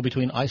the interval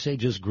between ice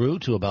ages grew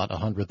to about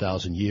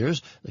 100,000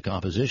 years. The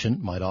composition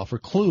might offer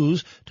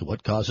clues to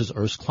what causes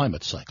Earth's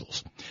climate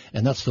cycles.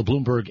 And that's the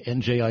Bloomberg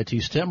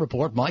NJIT STEM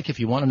report. Mike, if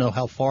you want to know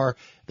how far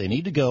they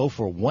need to go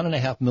for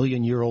 1.5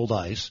 million year old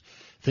ice,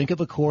 think of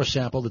a core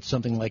sample that's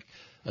something like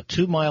a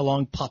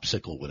 2-mile-long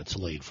popsicle when it's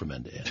laid from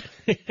end to end.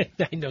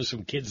 I know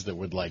some kids that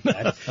would like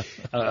that.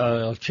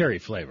 Cherry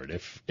flavored,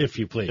 if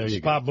you please.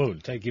 Bob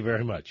Moon, thank you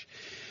very much.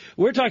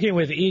 We're talking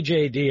with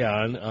E.J.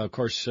 Dionne, of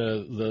course,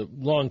 the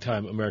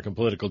longtime American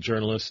political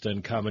journalist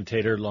and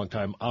commentator,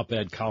 longtime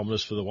op-ed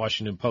columnist for the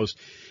Washington Post.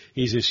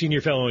 He's a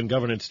senior fellow in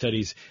governance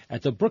studies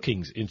at the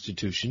Brookings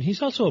Institution.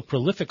 He's also a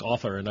prolific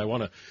author, and I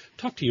want to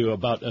talk to you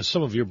about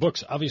some of your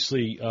books.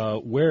 Obviously,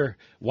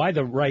 Why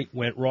the Right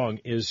Went Wrong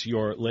is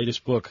your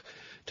latest book.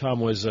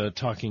 Tom was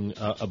talking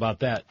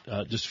about that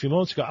just a few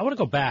moments ago. I want to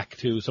go back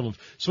to some of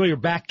your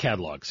back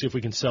catalog, see if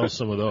we can sell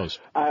some of those.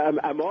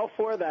 I'm all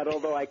for that,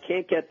 although I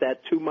can't get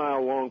that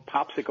 2-mile-long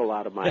popsicle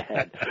out of my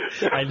head.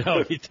 I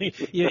know.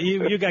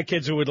 You got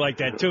kids who would like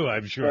that, too,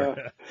 I'm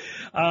sure.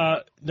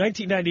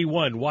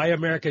 1991, Why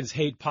Americans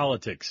Hate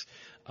Politics.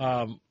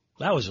 That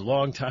was a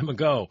long time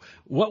ago.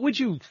 What would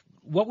you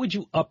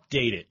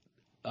update it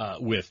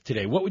with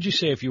today? What would you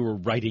say if you were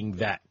writing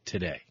that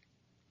today?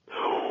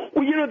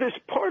 Well, this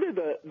part of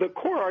the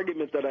core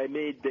argument that I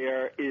made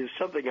there is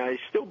something I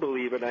still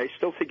believe and I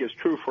still think is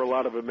true for a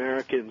lot of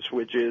Americans,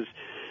 which is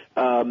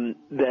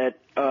that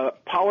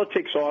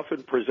politics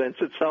often presents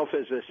itself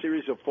as a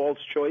series of false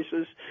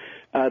choices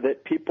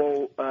that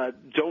people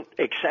don't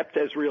accept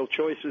as real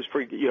choices.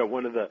 For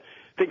one of the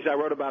things I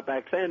wrote about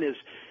back then is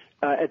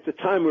at the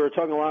time we were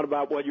talking a lot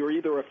about you're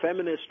either a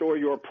feminist or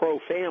you're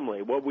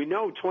pro-family. Well, we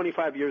know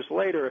 25 years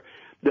later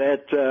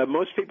that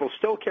most people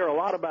still care a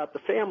lot about the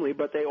family,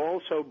 but they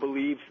also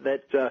believe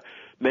that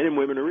men and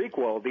women are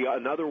equal.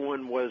 Another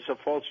one was a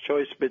false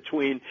choice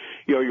between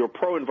you're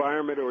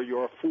pro-environment or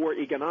you're for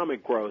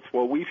economic growth.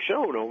 Well, we've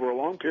shown over a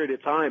long period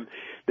of time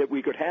that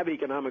we could have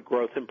economic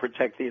growth and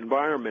protect the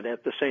environment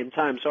at the same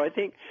time. So I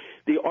think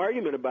the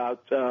argument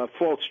about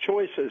false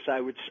choices,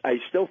 I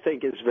still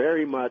think is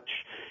very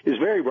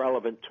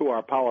relevant to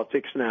our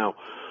politics now.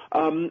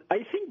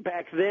 I think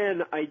back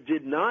then I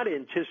did not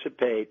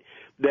anticipate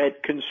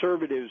that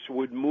conservatives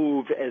would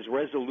move as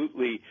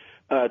resolutely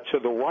to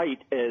the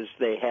right as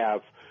they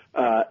have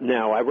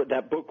now.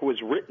 That book was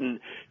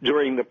written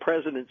during the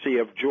presidency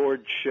of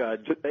George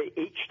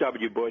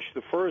H.W. Bush,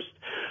 the first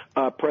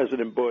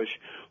President Bush,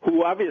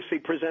 who obviously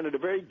presented a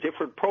very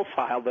different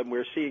profile than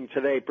we're seeing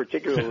today,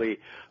 particularly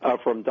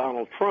from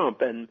Donald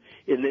Trump. And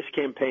in this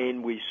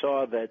campaign, we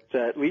saw that,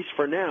 at least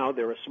for now,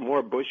 there are some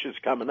more Bushes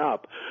coming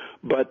up.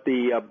 But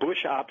the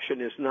Bush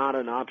option is not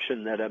an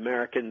option that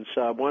Americans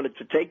wanted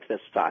to take this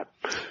time.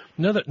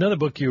 Another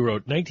book you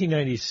wrote,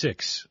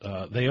 1996,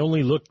 They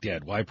Only Look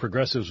Dead, Why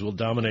Progressives Will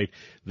Dominate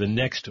the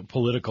Next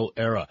Political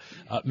Era.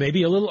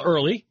 Maybe a little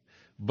early,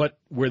 but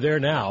we're there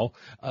now.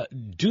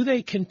 Do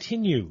they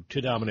continue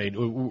to dominate?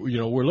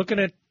 We're looking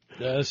at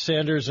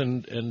Sanders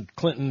and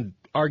Clinton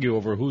argue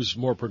over who's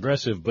more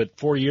progressive, but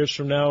 4 years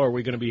from now, are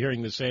we going to be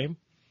hearing the same?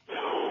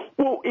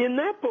 Well, in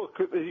that book,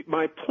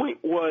 my point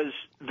was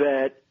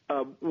that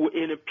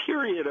in a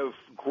period of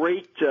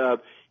great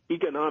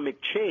economic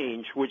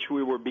change, which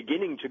we were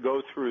beginning to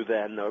go through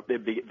then,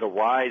 the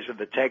rise of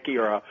the tech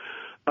era,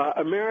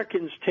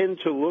 Americans tend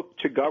to look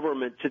to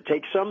government to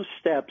take some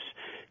steps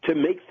to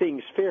make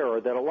things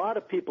fairer, that a lot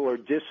of people are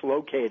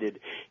dislocated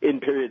in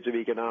periods of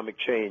economic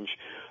change.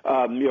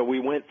 We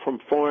went from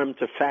farm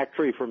to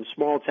factory, from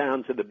small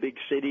town to the big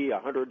city,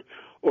 100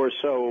 or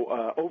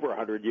so, over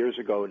 100 years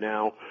ago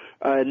now.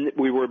 And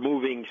we were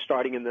moving,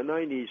 starting in the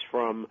 90s,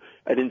 from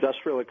an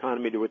industrial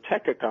economy to a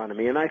tech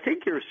economy. And I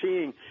think you're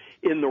seeing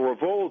in the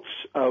revolts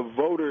of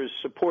voters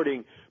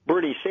supporting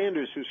Bernie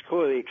Sanders, who's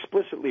clearly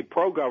explicitly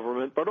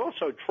pro-government, but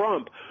also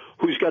Trump,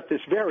 who's got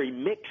this very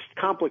mixed,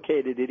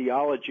 complicated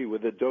ideology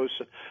with a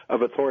dose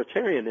of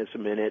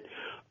authoritarianism in it.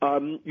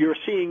 You're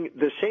seeing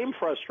the same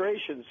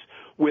frustrations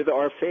with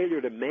our failure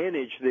to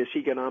manage this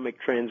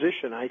economic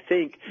transition. I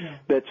think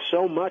that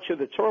so much of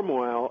the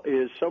turmoil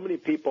is so many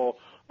people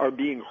are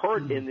being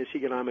hurt in this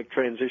economic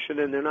transition,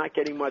 and they're not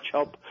getting much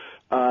help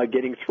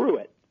getting through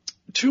it.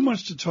 Too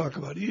much to talk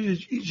about.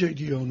 E.J.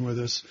 Dionne with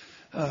us,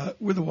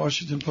 with the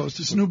Washington Post.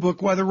 His new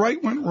book, Why the Right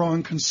Went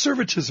Wrong,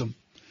 Conservatism,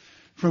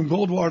 from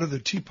Goldwater, the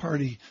Tea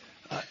Party,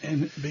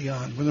 and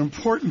beyond, with an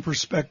important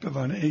perspective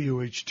on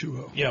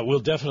AUH2O. Yeah,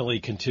 we'll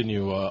definitely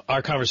continue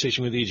our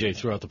conversation with EJ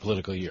throughout the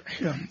political year.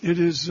 Yeah, it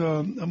is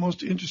a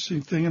most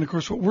interesting thing. And, of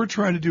course, what we're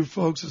trying to do,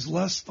 folks, is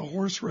less the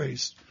horse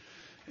race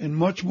and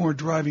much more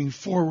driving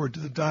forward to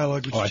the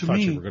dialogue, which I to thought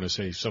me... you were going to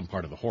say some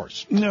part of the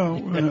horse. No.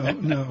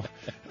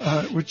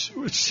 Which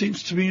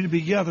seems to me to be,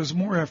 there's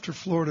more after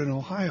Florida and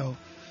Ohio.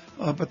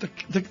 But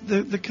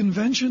the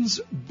conventions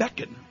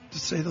beckon, to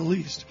say the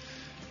least.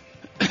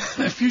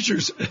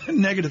 Futures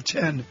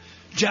 -10,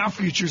 Dow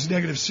futures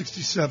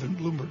 -67,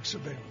 Bloomberg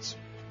Surveillance.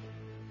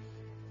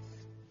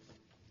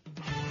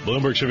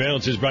 Bloomberg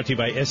Surveillance is brought to you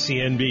by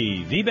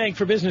SCNB. The bank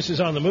for businesses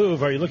on the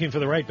move. Are you looking for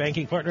the right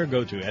banking partner?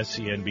 Go to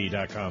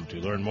scnb.com to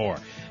learn more.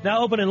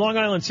 Now open in Long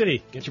Island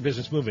City. Get your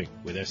business moving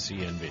with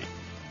SCNB.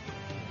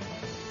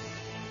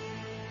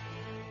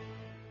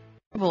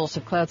 Intervals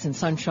of clouds and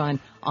sunshine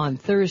on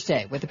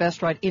Thursday. With the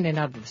best ride in and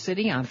out of the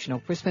city, I'm Chanel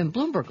Crispin,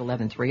 Bloomberg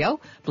 1130.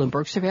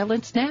 Bloomberg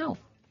Surveillance now.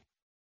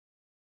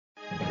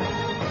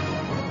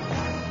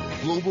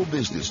 Global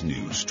business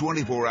news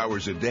 24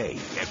 hours a day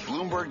at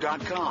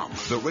Bloomberg.com,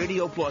 the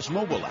Radio Plus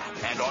mobile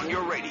app, and on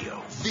your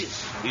radio.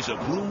 This is a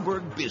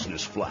Bloomberg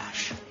Business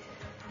Flash.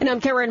 And I'm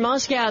Karen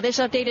Moscow. This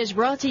update is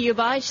brought to you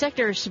by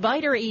Sector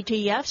Spider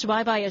ETFs.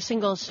 Why buy a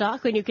single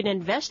stock when you can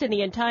invest in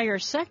the entire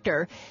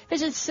sector?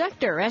 Visit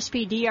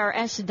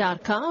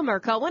sectorspdrs.com or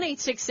call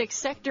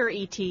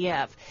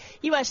 1-866-SECTOR-ETF.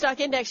 U.S. stock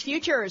index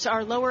futures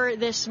are lower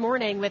this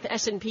morning, with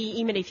S&P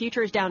E-mini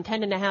futures down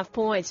 10.5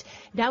 points.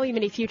 Dow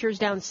E-mini futures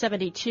down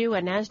 72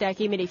 and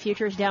NASDAQ E-mini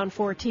futures down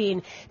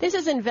 14. This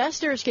as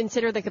investors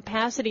consider the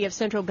capacity of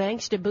central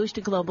banks to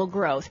boost global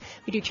growth.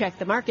 We do check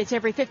the markets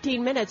every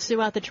 15 minutes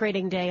throughout the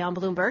trading day on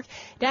Bloomberg.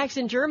 DAX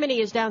in Germany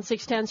is down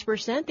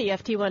 0.6%, the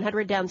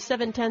FT100 down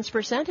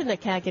 0.7%, and the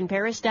CAC in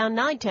Paris down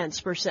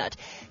 0.9%.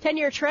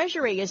 10-year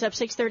Treasury is up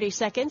 6/30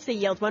 seconds, the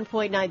yield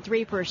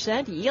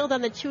 1.93%, yield on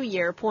the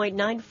 2-year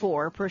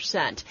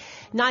 0.94%.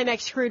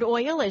 NYMEX crude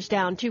oil is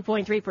down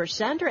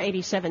 2.3%, or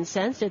 87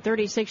 cents to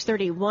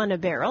 $36.31 a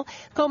barrel.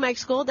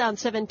 COMEX gold down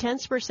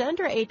 0.7%,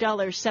 or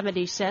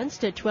 $8.70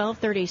 to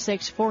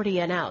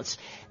 $12.3640 an ounce.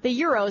 The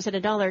euro is at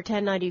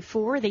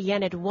 $1.1094, the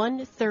yen at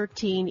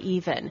 1.13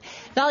 even.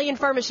 Valiant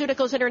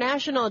Pharmaceuticals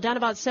International down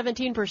about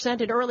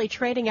 17% in early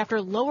trading after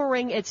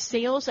lowering its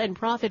sales and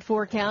profit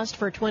forecast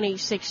for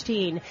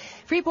 2016.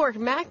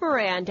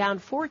 Freeport-McMoRan down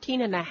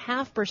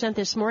 14.5%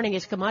 this morning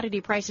as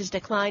commodity prices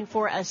decline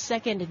for a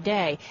second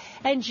day.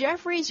 And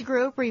Jefferies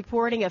Group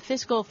reporting a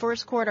fiscal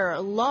first quarter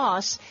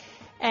loss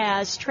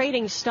as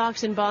trading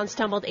stocks and bonds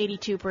tumbled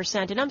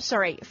 82%. And I'm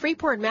sorry,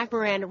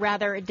 Freeport-McMoRan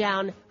rather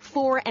down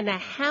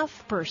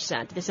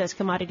 4.5%. This as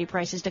commodity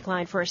prices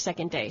declined for a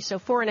second day. So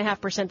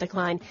 4.5%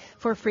 decline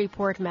for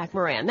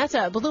Freeport-McMoRan. That's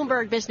a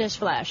Bloomberg Business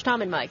Flash.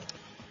 Tom and Mike.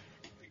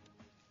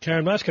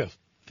 Karen Moscow,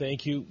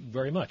 thank you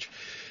very much.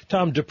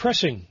 Tom,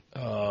 depressing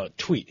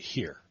tweet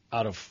here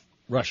out of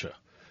Russia.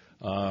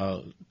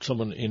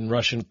 Someone in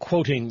Russian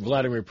quoting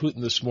Vladimir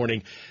Putin this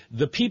morning,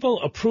 the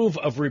people approve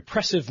of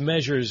repressive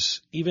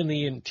measures, even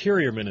the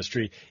Interior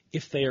Ministry,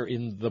 if they are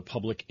in the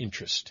public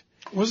interest.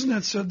 Wasn't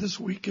that said this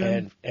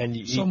weekend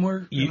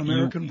somewhere in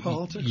American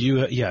politics?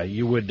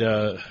 You would.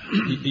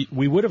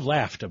 We would have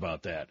laughed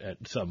about that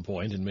at some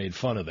point and made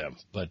fun of them,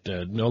 but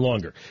no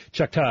longer.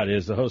 Chuck Todd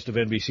is the host of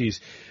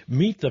NBC's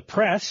Meet the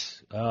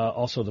Press,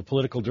 also the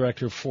political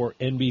director for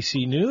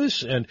NBC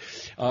News and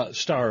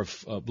star of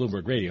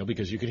Bloomberg Radio,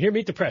 because you can hear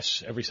Meet the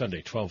Press every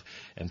Sunday, 12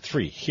 and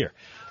 3 here.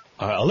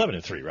 11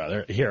 and 3,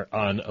 rather, here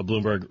on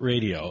Bloomberg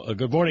Radio.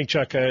 Good morning,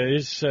 Chuck. It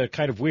is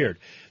kind of weird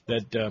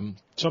that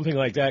something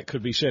like that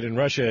could be said in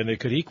Russia, and it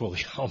could equally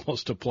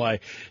almost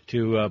apply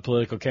to a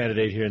political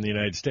candidate here in the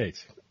United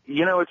States.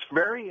 You know, it's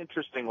very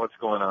interesting what's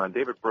going on.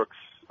 David Brooks,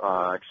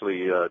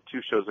 actually, 2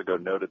 shows ago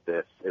noted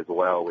this as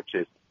well, which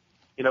is,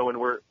 you know, when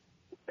we're,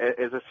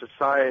 as a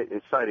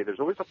society, there's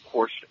always a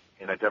portion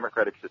in a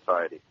democratic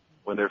society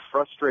when they're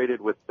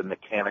frustrated with the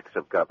mechanics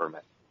of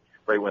government,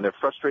 right, when they're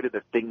frustrated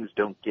that things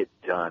don't get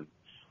done,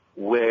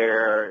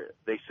 where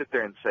they sit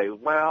there and say,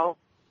 well,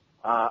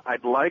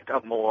 I'd like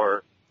a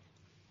more,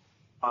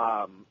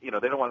 you know,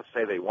 they don't want to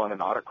say they want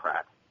an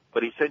autocrat,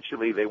 but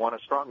essentially they want a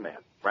strongman,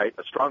 right?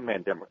 A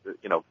strongman,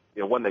 you know,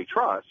 one they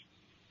trust,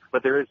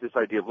 but there is this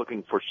idea of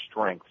looking for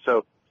strength.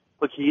 So,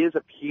 look, he is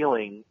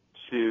appealing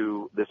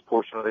to this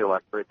portion of the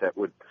electorate that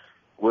would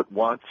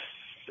want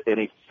an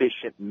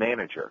efficient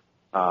manager.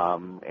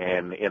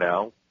 And, you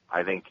know,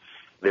 I think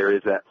there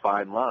is that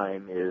fine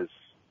line is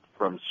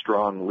from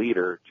strong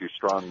leader to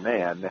strong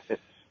man.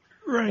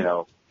 Right. You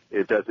know,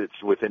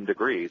 it's within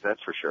degrees,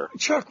 that's for sure.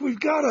 Chuck, we've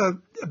got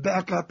to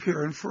back up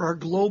here and for our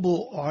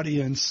global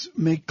audience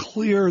make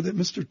clear that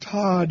Mr.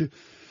 Todd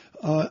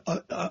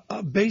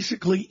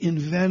basically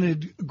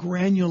invented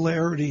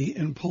granularity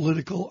in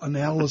political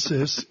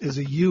analysis as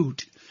a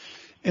Ute,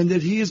 and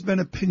that he has been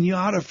a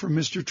piñata for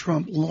Mr.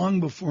 Trump long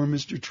before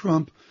Mr.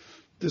 Trump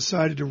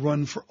decided to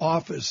run for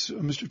office.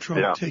 Mr.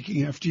 Trump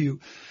taking after you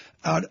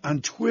out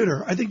on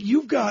Twitter. I think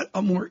you've got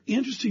a more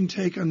interesting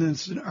take on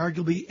this than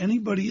arguably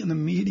anybody in the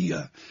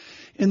media.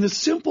 And the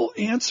simple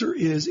answer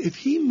is if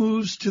he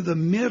moves to the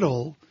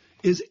middle,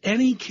 as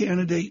any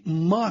candidate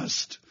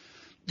must,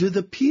 do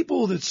the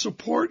people that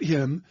support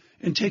him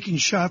and taking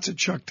shots at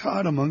Chuck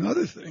Todd, among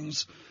other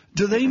things,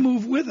 do they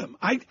move with him?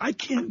 I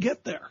can't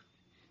get there.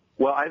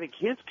 Well, I think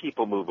his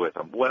people move with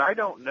him. What I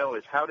don't know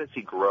is how does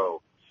he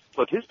grow?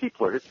 Look, his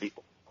people are his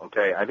people.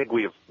 Okay, I think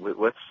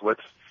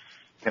let's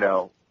you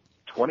know,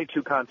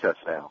 22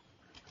 contests now.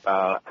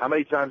 How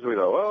many times do we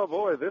go, oh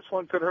boy, this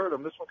one could hurt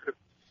him, this one could.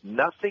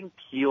 Nothing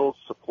peels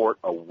support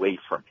away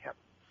from him.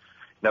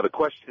 Now the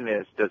question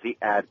is, does he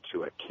add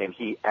to it? Can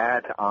he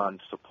add on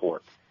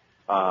support?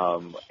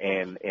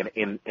 And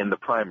in the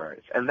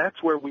primaries, and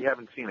that's where we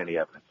haven't seen any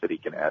evidence that he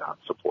can add on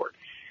support.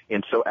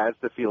 And so as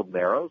the field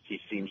narrows, he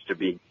seems to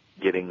be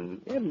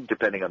getting,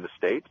 depending on the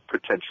state,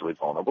 potentially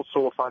vulnerable. So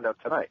we'll find out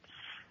tonight.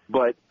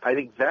 But I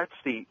think that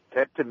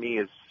to me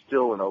is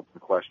still an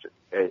open question.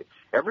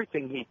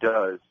 Everything he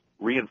does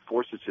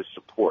reinforces his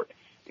support,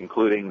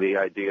 including the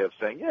idea of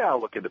saying, yeah,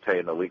 I'll look into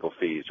paying the legal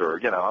fees, or,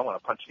 you know, I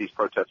want to punch these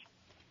protests.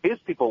 His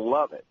people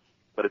love it,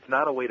 but it's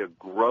not a way to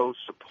grow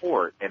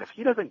support. And if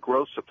he doesn't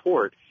grow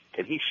support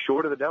and he's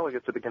short of the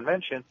delegates at the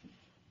convention,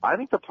 I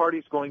think the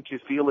party's going to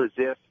feel as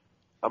if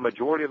a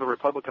majority of the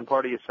Republican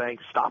Party is saying,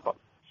 stop him.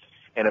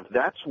 And if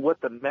that's what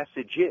the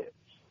message is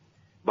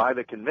by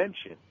the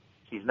convention,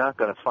 he's not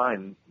going to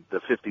find the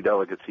 50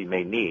 delegates he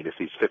may need if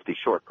he's 50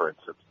 short, for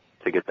instance,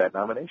 to get that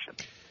nomination.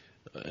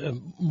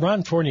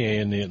 Ron Fournier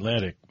in The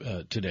Atlantic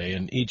today,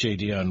 and E.J.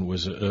 Dionne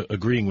was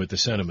agreeing with the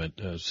sentiment,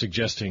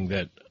 suggesting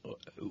that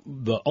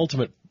the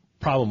ultimate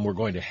problem we're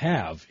going to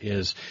have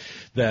is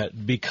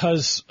that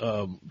because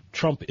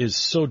Trump is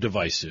so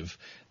divisive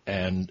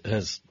and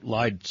has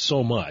lied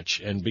so much,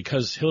 and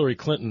because Hillary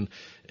Clinton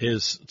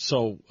is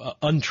so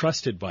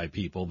untrusted by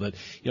people that,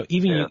 you know,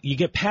 even you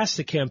get past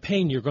the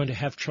campaign, you're going to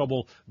have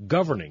trouble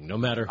governing, no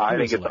matter who I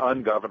think is it's elected.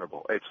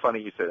 ungovernable. It's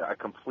funny you said that. I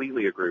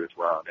completely agree with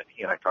Ron, and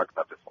he and I talked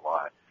about this a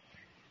lot.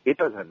 It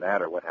doesn't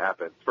matter what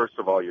happens. First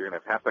of all, you're going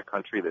to have half the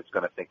country that's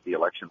going to think the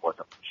election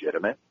wasn't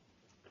legitimate,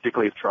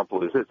 particularly if Trump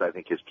loses. I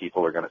think his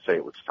people are going to say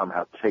it was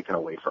somehow taken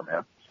away from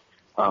him.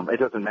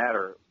 It doesn't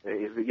matter.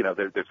 You know,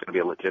 there's going to be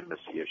a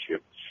legitimacy issue.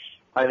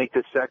 I think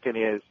the second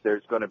is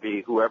there's going to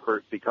be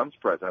whoever becomes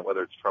president,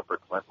 whether it's Trump or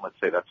Clinton, let's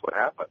say that's what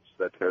happens,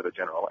 that they're the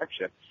general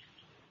election.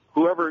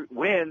 Whoever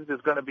wins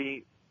is going to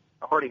be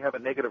already have a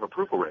negative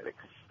approval rating.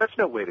 That's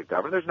no way to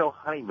govern. There's no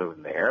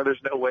honeymoon there.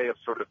 There's no way of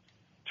sort of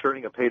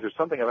turning a page or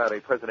something about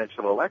a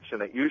presidential election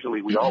that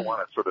usually we all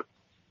want to sort of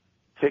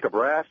take a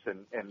breath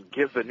and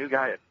give the new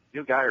guy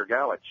or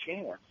gal a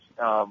chance.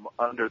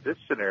 Under this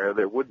scenario,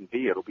 there wouldn't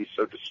be. It'll be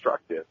so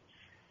destructive.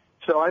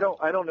 So I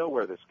don't know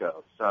where this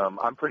goes.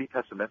 I'm pretty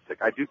pessimistic.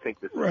 I do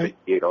think this is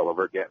 '68 all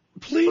over again.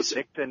 Please,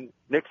 but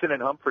Nixon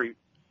and Humphrey,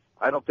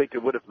 I don't think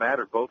it would have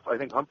mattered. Both, I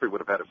think Humphrey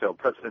would have had a failed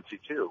presidency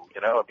too.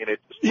 You know, I mean,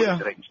 it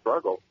was a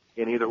struggle.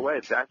 in either way.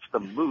 That's the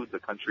mood the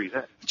country's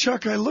in.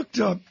 Chuck, I looked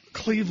up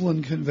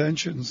Cleveland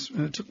conventions,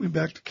 and it took me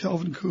back to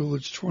Calvin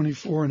Coolidge,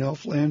 24, and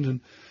Alf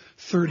Landon,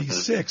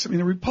 36. I mean,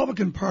 the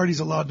Republican Party's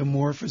allowed to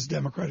morph as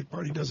Democratic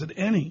Party does at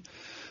any.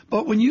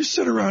 But when you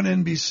sit around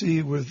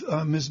NBC with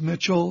Ms.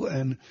 Mitchell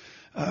and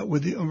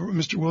with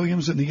Mr.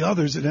 Williams and the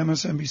others at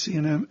MSNBC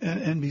and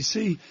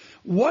NBC,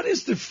 what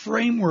is the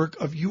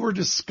framework of your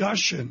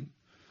discussion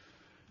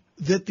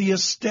that the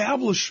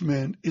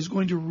establishment is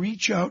going to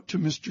reach out to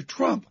Mr.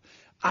 Trump?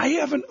 I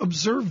haven't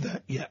observed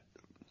that yet.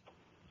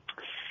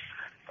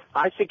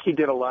 I think he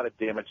did a lot of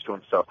damage to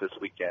himself this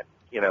weekend.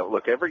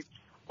 Look, the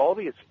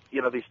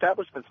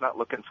establishment's not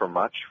looking for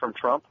much from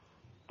Trump,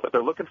 but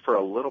they're looking for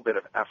a little bit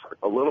of effort,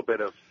 a little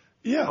bit of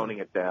toning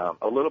it down,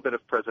 a little bit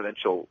of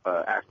presidential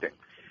acting.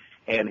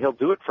 And he'll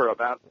do it for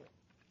about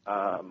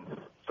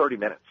 30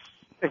 minutes.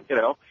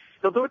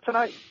 He'll do it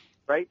tonight,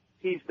 right?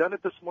 He's done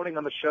it this morning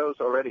on the shows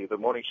already, the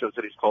morning shows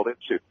that he's called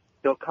into.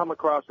 He'll come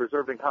across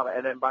reserving comment,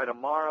 and then by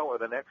tomorrow or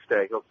the next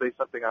day, he'll say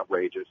something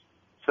outrageous,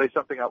 say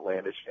something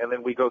outlandish, and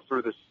then we go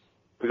through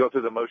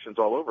the motions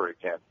all over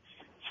again.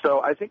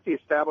 So I think the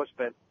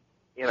establishment,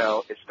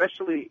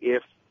 especially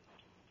if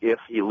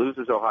he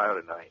loses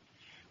Ohio tonight,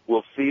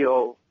 will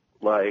feel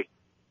like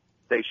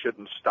they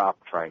shouldn't stop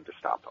trying to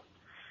stop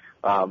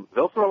him.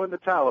 They'll throw in the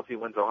towel if he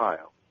wins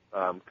Ohio,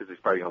 because he's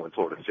probably going to win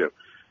Florida too.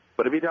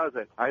 But if he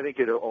doesn't, I think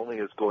it only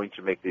is going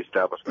to make the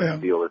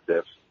establishment feel as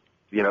if,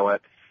 you know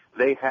what,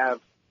 they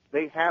have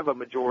a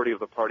majority of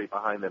the party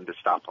behind them to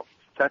stop him.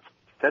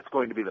 That's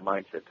going to be the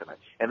mindset tonight,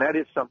 and that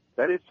is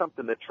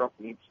something that Trump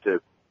needs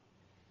to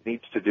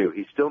do.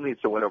 He still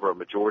needs to win over a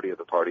majority of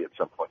the party at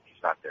some point.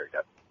 He's not there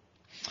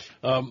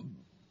yet.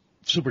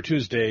 Super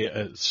Tuesday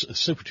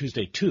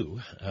 2,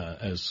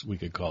 as we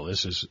could call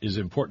this, is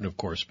important, of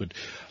course, but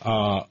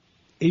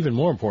even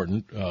more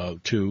important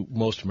to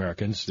most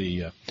Americans,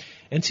 the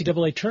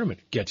NCAA tournament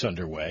gets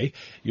underway.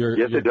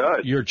 It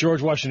does. Your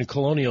George Washington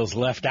Colonials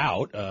left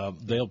out.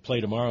 They'll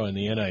play tomorrow in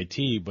the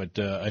NIT, but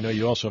I know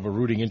you also have a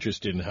rooting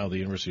interest in how the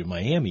University of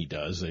Miami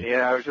does.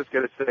 I was just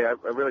going to say, I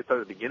really thought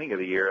at the beginning of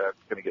the year I was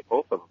going to get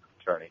both of them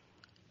returning.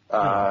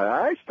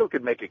 I still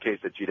could make a case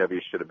that GW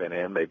should have been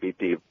in. They beat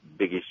the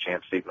Big East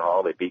champ Seton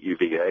Hall. They beat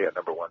UVA, a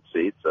number 1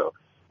 seed. So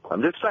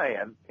I'm just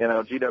saying,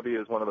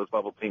 GW is one of those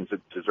bubble teams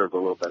that deserve a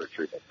little better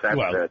treatment.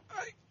 That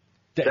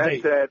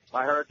said,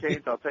 my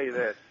Hurricanes, I'll tell you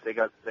this, they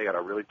got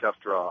a really tough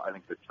draw. I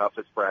think the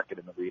toughest bracket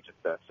in the region,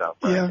 that South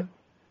bracket.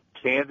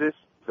 Yeah. Kansas,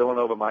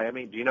 Villanova,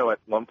 Miami. Do you know at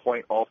one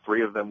point all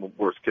 3 of them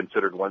were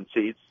considered 1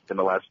 seeds in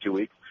the last 2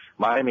 weeks?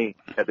 Miami,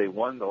 had they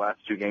won the last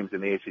 2 games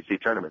in the ACC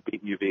tournament,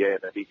 beaten UVA and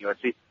then beaten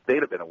UNC,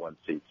 they'd have been a 1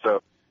 seed.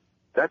 So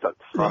that's a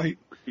tough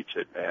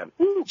region, man.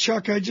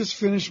 Chuck, I just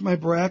finished my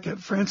bracket.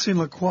 Francine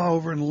Lacroix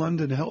over in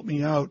London helped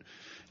me out.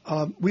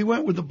 We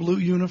went with the blue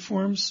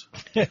uniforms.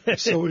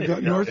 So we've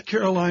got North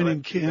Carolina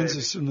and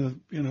Kansas in the,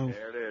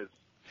 There it is.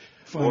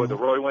 Final. Boy, the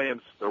Roy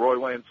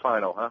Williams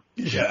final, huh?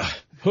 Yeah.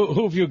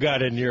 Who have you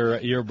got in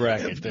your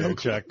bracket there,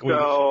 Chuck?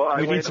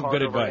 We need some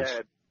good advice.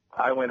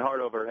 I went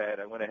hard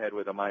overhead. I went ahead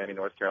with a Miami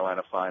North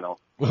Carolina final.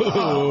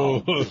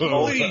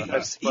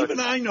 Please. Even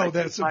I know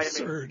that's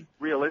absurd.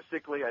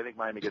 Realistically, I think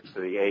Miami gets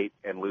to the 8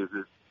 and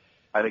loses.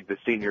 I think the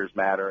seniors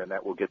matter, and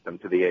that will get them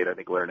to the 8. I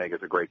think Larinaga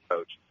is a great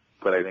coach,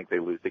 but I think they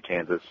lose to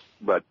Kansas.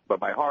 But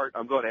my heart,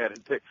 I'm going ahead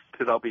and pick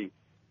because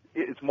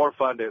it's more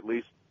fun to at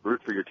least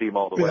root for your team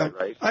all the way,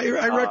 right?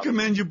 I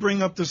recommend you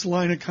bring up this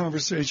line of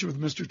conversation with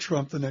Mr.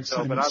 Trump the next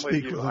time you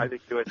speak with him. I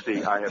think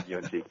UNC. I have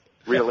UNC.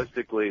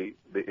 Realistically,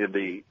 in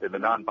the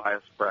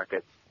non-biased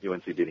bracket,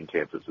 UNC beating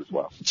Kansas as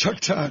well. Chuck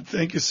Todd,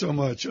 thank you so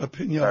much.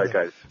 Opinion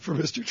for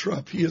Mr.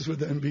 Trump. He is with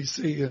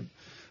NBC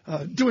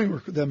and doing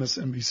work with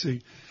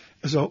MSNBC.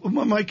 So,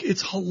 Mike,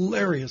 it's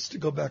hilarious to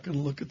go back and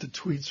look at the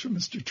tweets from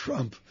Mr.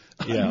 Trump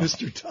and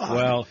Mr. Todd.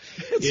 Well,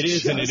 it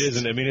is and it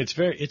isn't. I mean, it's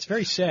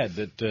very sad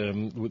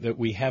that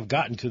we have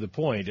gotten to the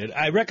point. And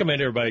I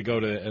recommend everybody go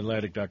to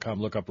Atlantic.com,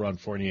 look up Ron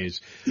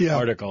Fournier's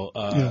article.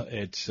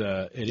 It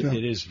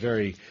is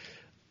very.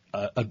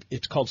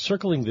 It's called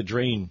Circling the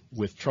Drain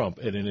with Trump,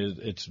 and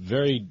it's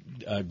very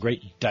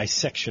great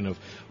dissection of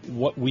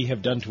what we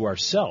have done to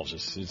ourselves.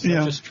 It's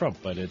not just Trump,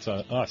 but it's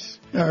us.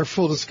 Our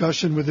full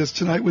discussion with this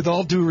tonight, with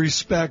all due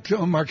respect,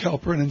 Marc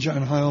Halperin and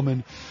John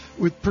Heilman,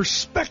 with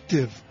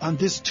perspective on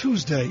this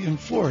Tuesday in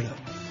Florida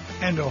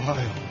and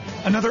Ohio.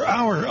 Another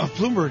hour of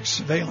Bloomberg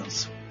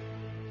Surveillance.